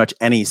pretty much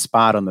any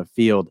spot on the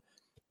field,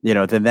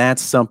 then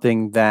that's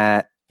something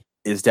that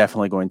is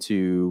definitely going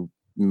to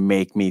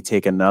make me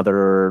take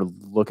another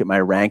look at my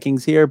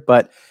rankings here.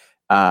 But,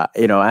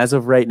 as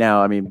of right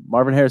now,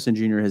 Marvin Harrison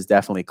Jr. has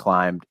definitely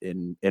climbed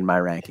in my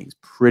rankings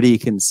pretty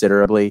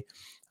considerably.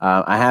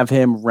 I have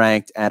him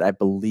ranked at, I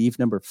believe,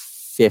 number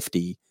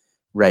 50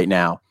 right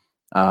now.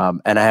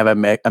 And I have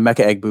Emeka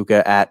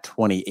Egbuka at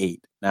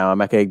 28. Now,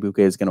 Emeka Egbuka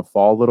is going to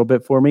fall a little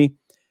bit for me,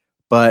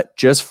 but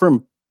just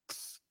from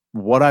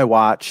what I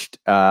watched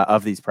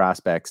of these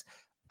prospects,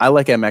 I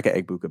like Emeka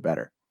Egbuka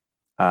better.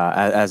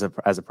 as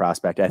a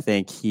prospect. I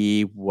think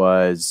he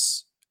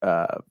was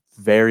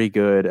very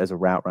good as a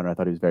route runner. I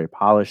thought he was very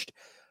polished.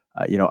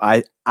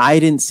 I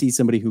didn't see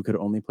somebody who could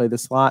only play the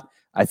slot.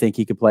 I think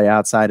he could play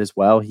outside as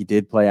well. He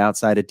did play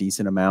outside a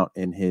decent amount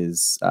in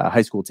his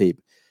high school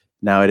tape.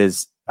 Now it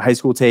is high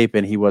school tape,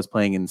 and he was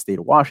playing in the state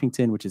of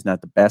Washington, which is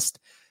not the best,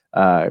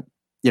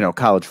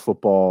 college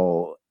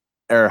football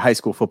or high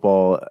school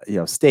football,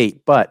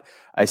 state. But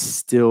I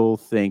still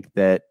think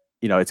that,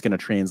 it's going to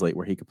translate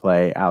where he could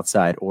play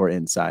outside or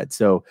inside.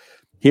 So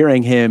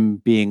hearing him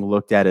being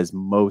looked at as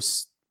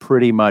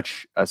pretty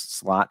much a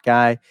slot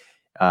guy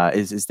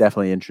is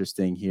definitely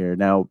interesting here.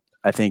 Now,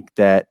 I think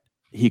that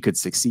he could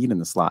succeed in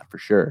the slot for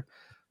sure.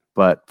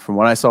 But from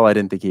what I saw, I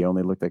didn't think he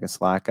only looked like a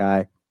slot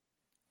guy.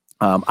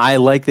 I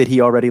like that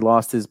he already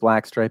lost his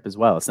black stripe as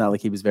well. It's not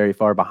like he was very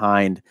far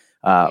behind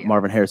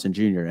Marvin Harrison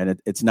Jr.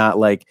 And it's not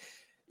like,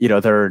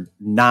 they're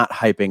not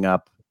hyping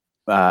up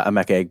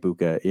Emeka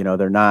Egbuka.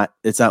 They're not.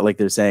 It's not like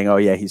they're saying, "Oh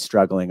yeah, he's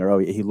struggling," or "Oh,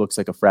 he looks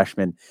like a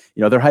freshman."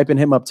 They're hyping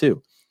him up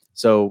too.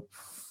 So,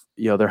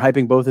 they're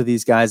hyping both of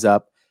these guys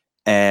up.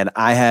 And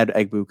I had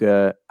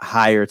Egbuka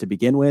higher to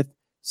begin with,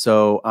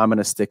 so I'm going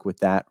to stick with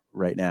that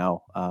right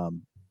now.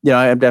 I'm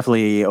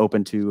definitely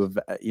open to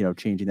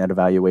changing that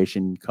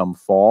evaluation come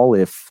fall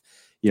if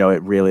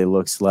it really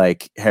looks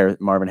like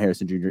Marvin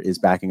Harrison Jr. is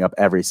backing up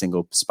every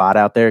single spot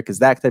out there, because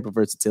that type of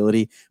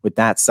versatility with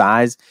that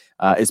size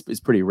is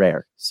pretty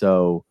rare.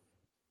 So,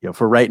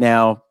 for right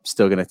now,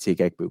 still going to take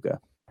Egbuka.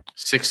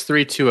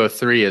 6'3",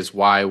 203 is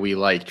why we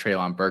like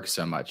Treylon Burks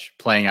so much,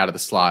 playing out of the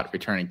slot,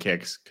 returning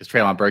kicks, because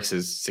Treylon Burks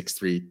is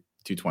 6'3",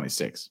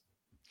 226.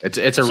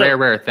 It's a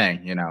rare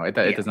thing.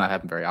 It does not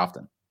happen very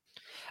often.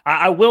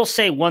 I will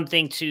say one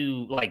thing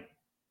to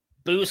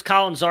boost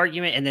Colin's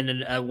argument, and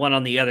then one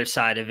on the other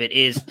side of it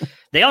is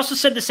they also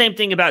said the same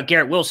thing about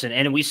Garrett Wilson,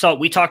 and we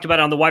talked about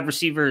it on the wide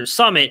receiver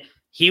summit.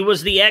 He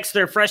was the X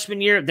their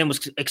freshman year, then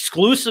was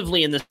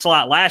exclusively in the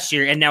slot last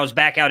year, and now is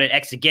back out at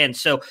X again.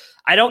 So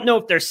I don't know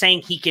if they're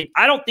saying he can.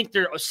 I don't think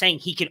they're saying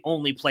he can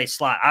only play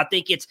slot. I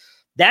think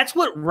that's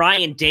what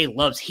Ryan Day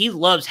loves. He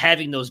loves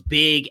having those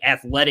big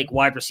athletic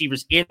wide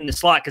receivers in the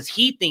slot because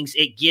he thinks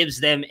it gives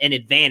them an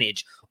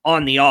advantage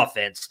on the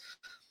offense.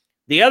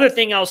 The other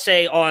thing I'll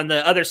say on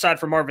the other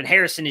side for Marvin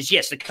Harrison is,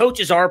 yes, the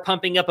coaches are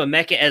pumping up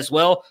Emeka as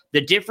well.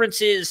 The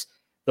difference is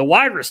the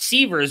wide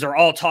receivers are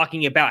all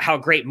talking about how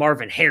great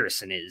Marvin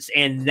Harrison is.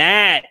 And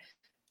that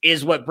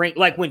is what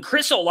when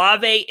Chris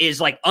Olave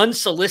is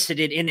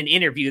unsolicited in an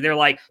interview,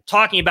 they're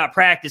talking about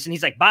practice. And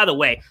he's like, by the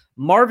way,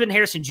 Marvin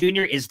Harrison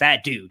Jr. is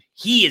that dude.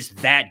 He is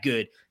that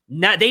good.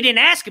 They didn't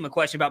ask him a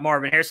question about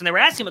Marvin Harrison. They were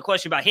asking him a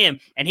question about him,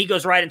 and he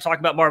goes right and talking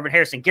about Marvin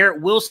Harrison.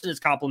 Garrett Wilson has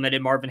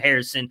complimented Marvin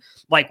Harrison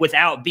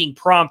without being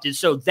prompted.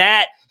 So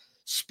that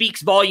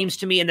speaks volumes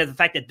to me, and the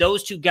fact that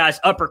those two guys,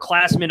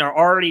 upperclassmen, are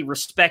already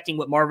respecting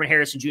what Marvin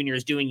Harrison Jr.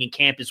 is doing in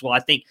camp as well, I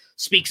think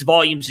speaks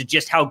volumes of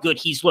just how good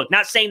he's looked.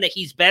 Not saying that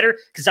he's better,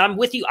 because I'm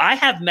with you. I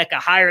have Emeka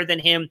higher than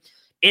him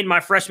in my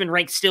freshman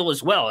rank still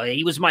as well.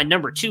 He was my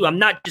number 2. I'm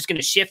not just going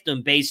to shift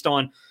him based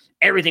on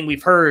everything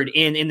we've heard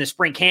in the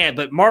spring camp,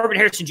 but Marvin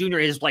Harrison Jr.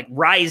 is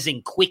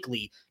rising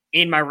quickly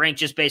in my rank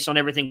just based on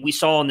everything we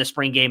saw in the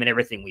spring game and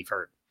everything we've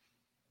heard.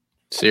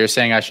 So you're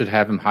saying I should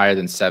have him higher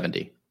than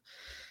 70?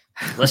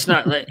 Let's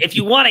not. If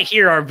you want to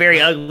hear our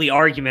very ugly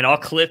argument, I'll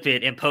clip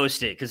it and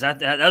post it, because that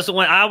was the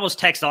one I almost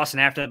text Austin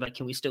after that. But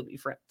can we still be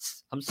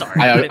friends? I'm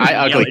sorry. I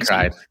ugly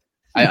cried.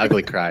 I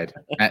ugly cried.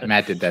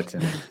 Matt did that to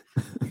me.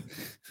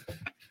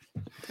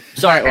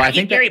 Sorry, well, I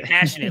think very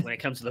passionate when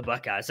it comes to the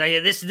Buckeyes.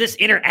 This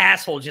inner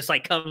asshole just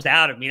comes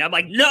out of me. And I'm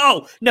like,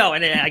 no,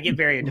 and then I get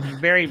very,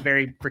 very,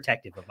 very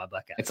protective of my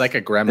Buckeyes. It's like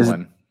a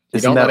gremlin. You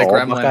don't let a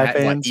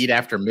gremlin eat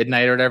after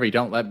midnight or whatever. You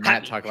don't let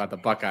Matt talk about the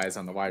Buckeyes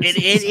on the wide. It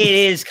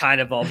is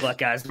kind of all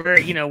Buckeyes.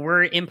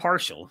 We're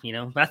impartial.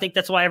 I think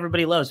that's why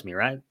everybody loves me,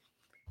 right?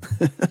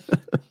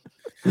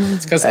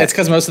 It's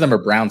because most of them are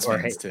Browns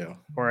fans too,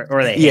 or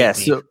they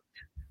hate me.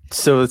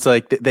 So it's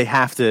like they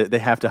have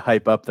to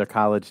hype up their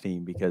college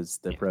team because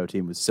their pro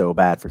team was so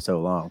bad for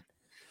so long.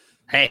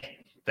 Hey,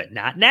 but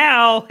not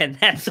now, and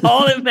that's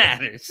all that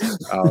matters.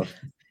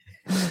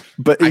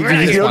 But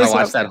I just want to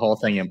watch that whole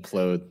thing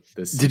implode.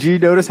 Did you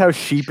notice how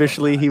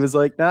sheepishly he was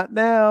like, "Not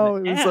now"?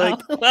 It was like,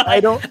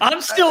 well, I'm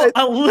still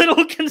a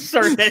little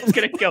concerned that it's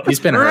going to go. He's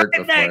been hurt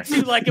before. Back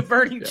to a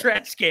burning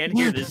trash can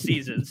here this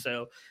season.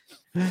 So.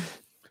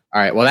 All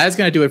right, well, that's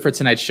going to do it for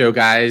tonight's show,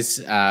 guys.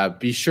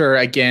 Be sure,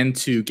 again,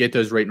 to get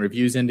those rate and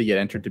reviews in to get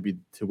entered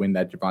to win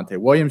that Javonte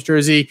Williams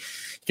jersey.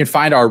 You can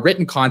find our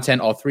written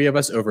content, all three of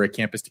us, over at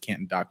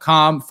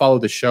campus2canton.com. Follow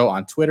the show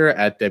on Twitter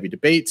at Debbie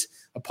Debate.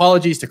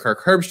 Apologies to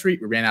Kirk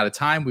Herbstreit. We ran out of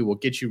time. We will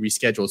get you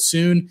rescheduled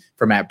soon.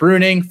 For Matt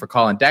Bruning, for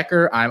Colin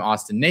Decker, I'm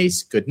Austin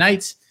Nace. Good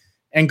night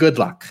and good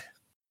luck.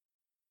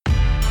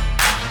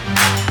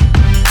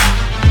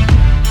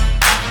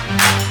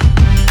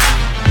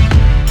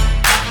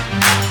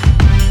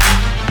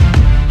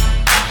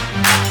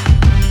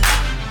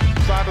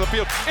 Side of the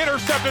field,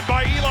 intercepted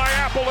by Eli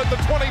Apple. at the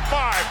 25,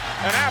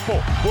 and Apple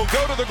will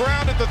go to the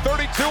ground at the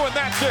 32, and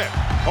that's it.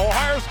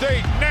 Ohio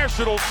State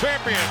national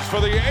champions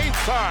for the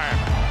 8th time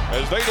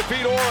as they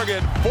defeat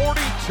Oregon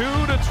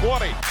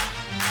 42-20.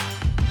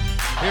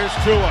 Here's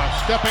Tua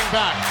stepping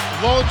back,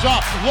 loads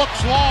up,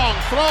 looks long,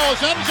 throws,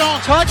 end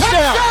zone,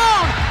 touchdown!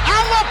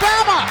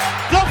 Alabama!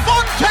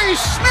 Devontae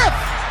Smith!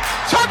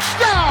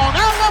 Touchdown,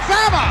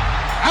 Alabama!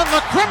 And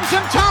the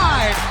Crimson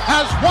Tide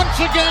has once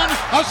again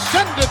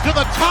ascended to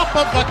the top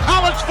of the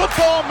college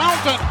football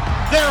mountain.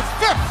 Their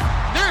 5th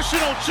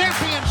national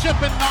championship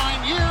in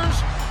 9 years,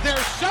 their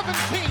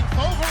 17th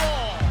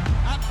overall.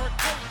 And for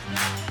Coach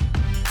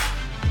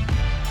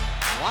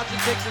Watson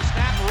takes a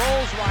snap,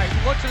 rolls right,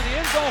 looks at the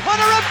end zone.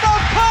 Hunter in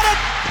front, caught it!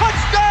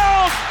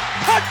 Touchdown!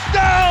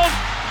 Touchdown!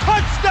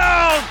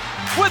 Touchdown!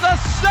 With a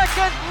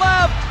second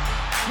left,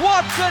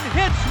 Watson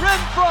hits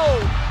Renfro,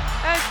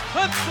 and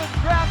Clemson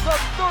grabs a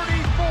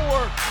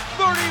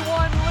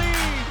 34-31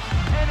 lead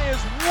and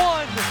is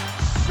 1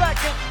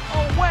 second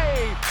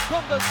away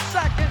from the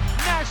 2nd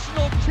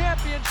national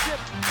championship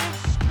in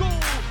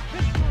school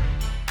history.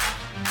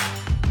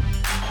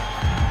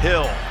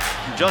 Hill,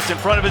 just in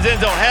front of his end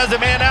zone, has a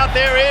man out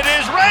there. It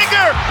is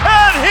Rager,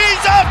 and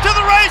he's off to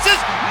the races.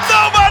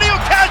 Nobody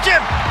will catch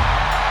him.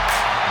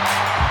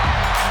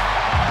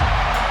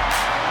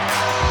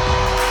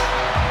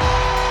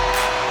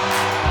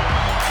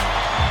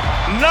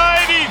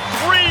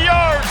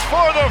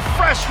 For the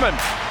freshman.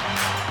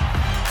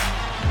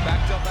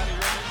 Backed up out of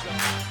your end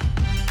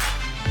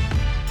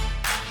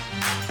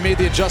zone. Made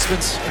the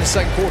adjustments in the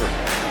second quarter.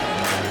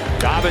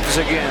 Dobbins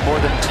again, more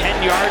than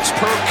 10 yards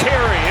per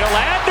carry. He'll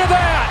add to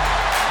that.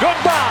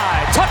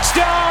 Goodbye.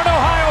 Touchdown,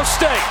 Ohio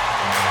State.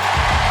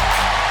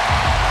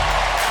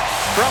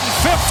 From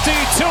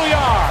 52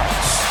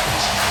 yards.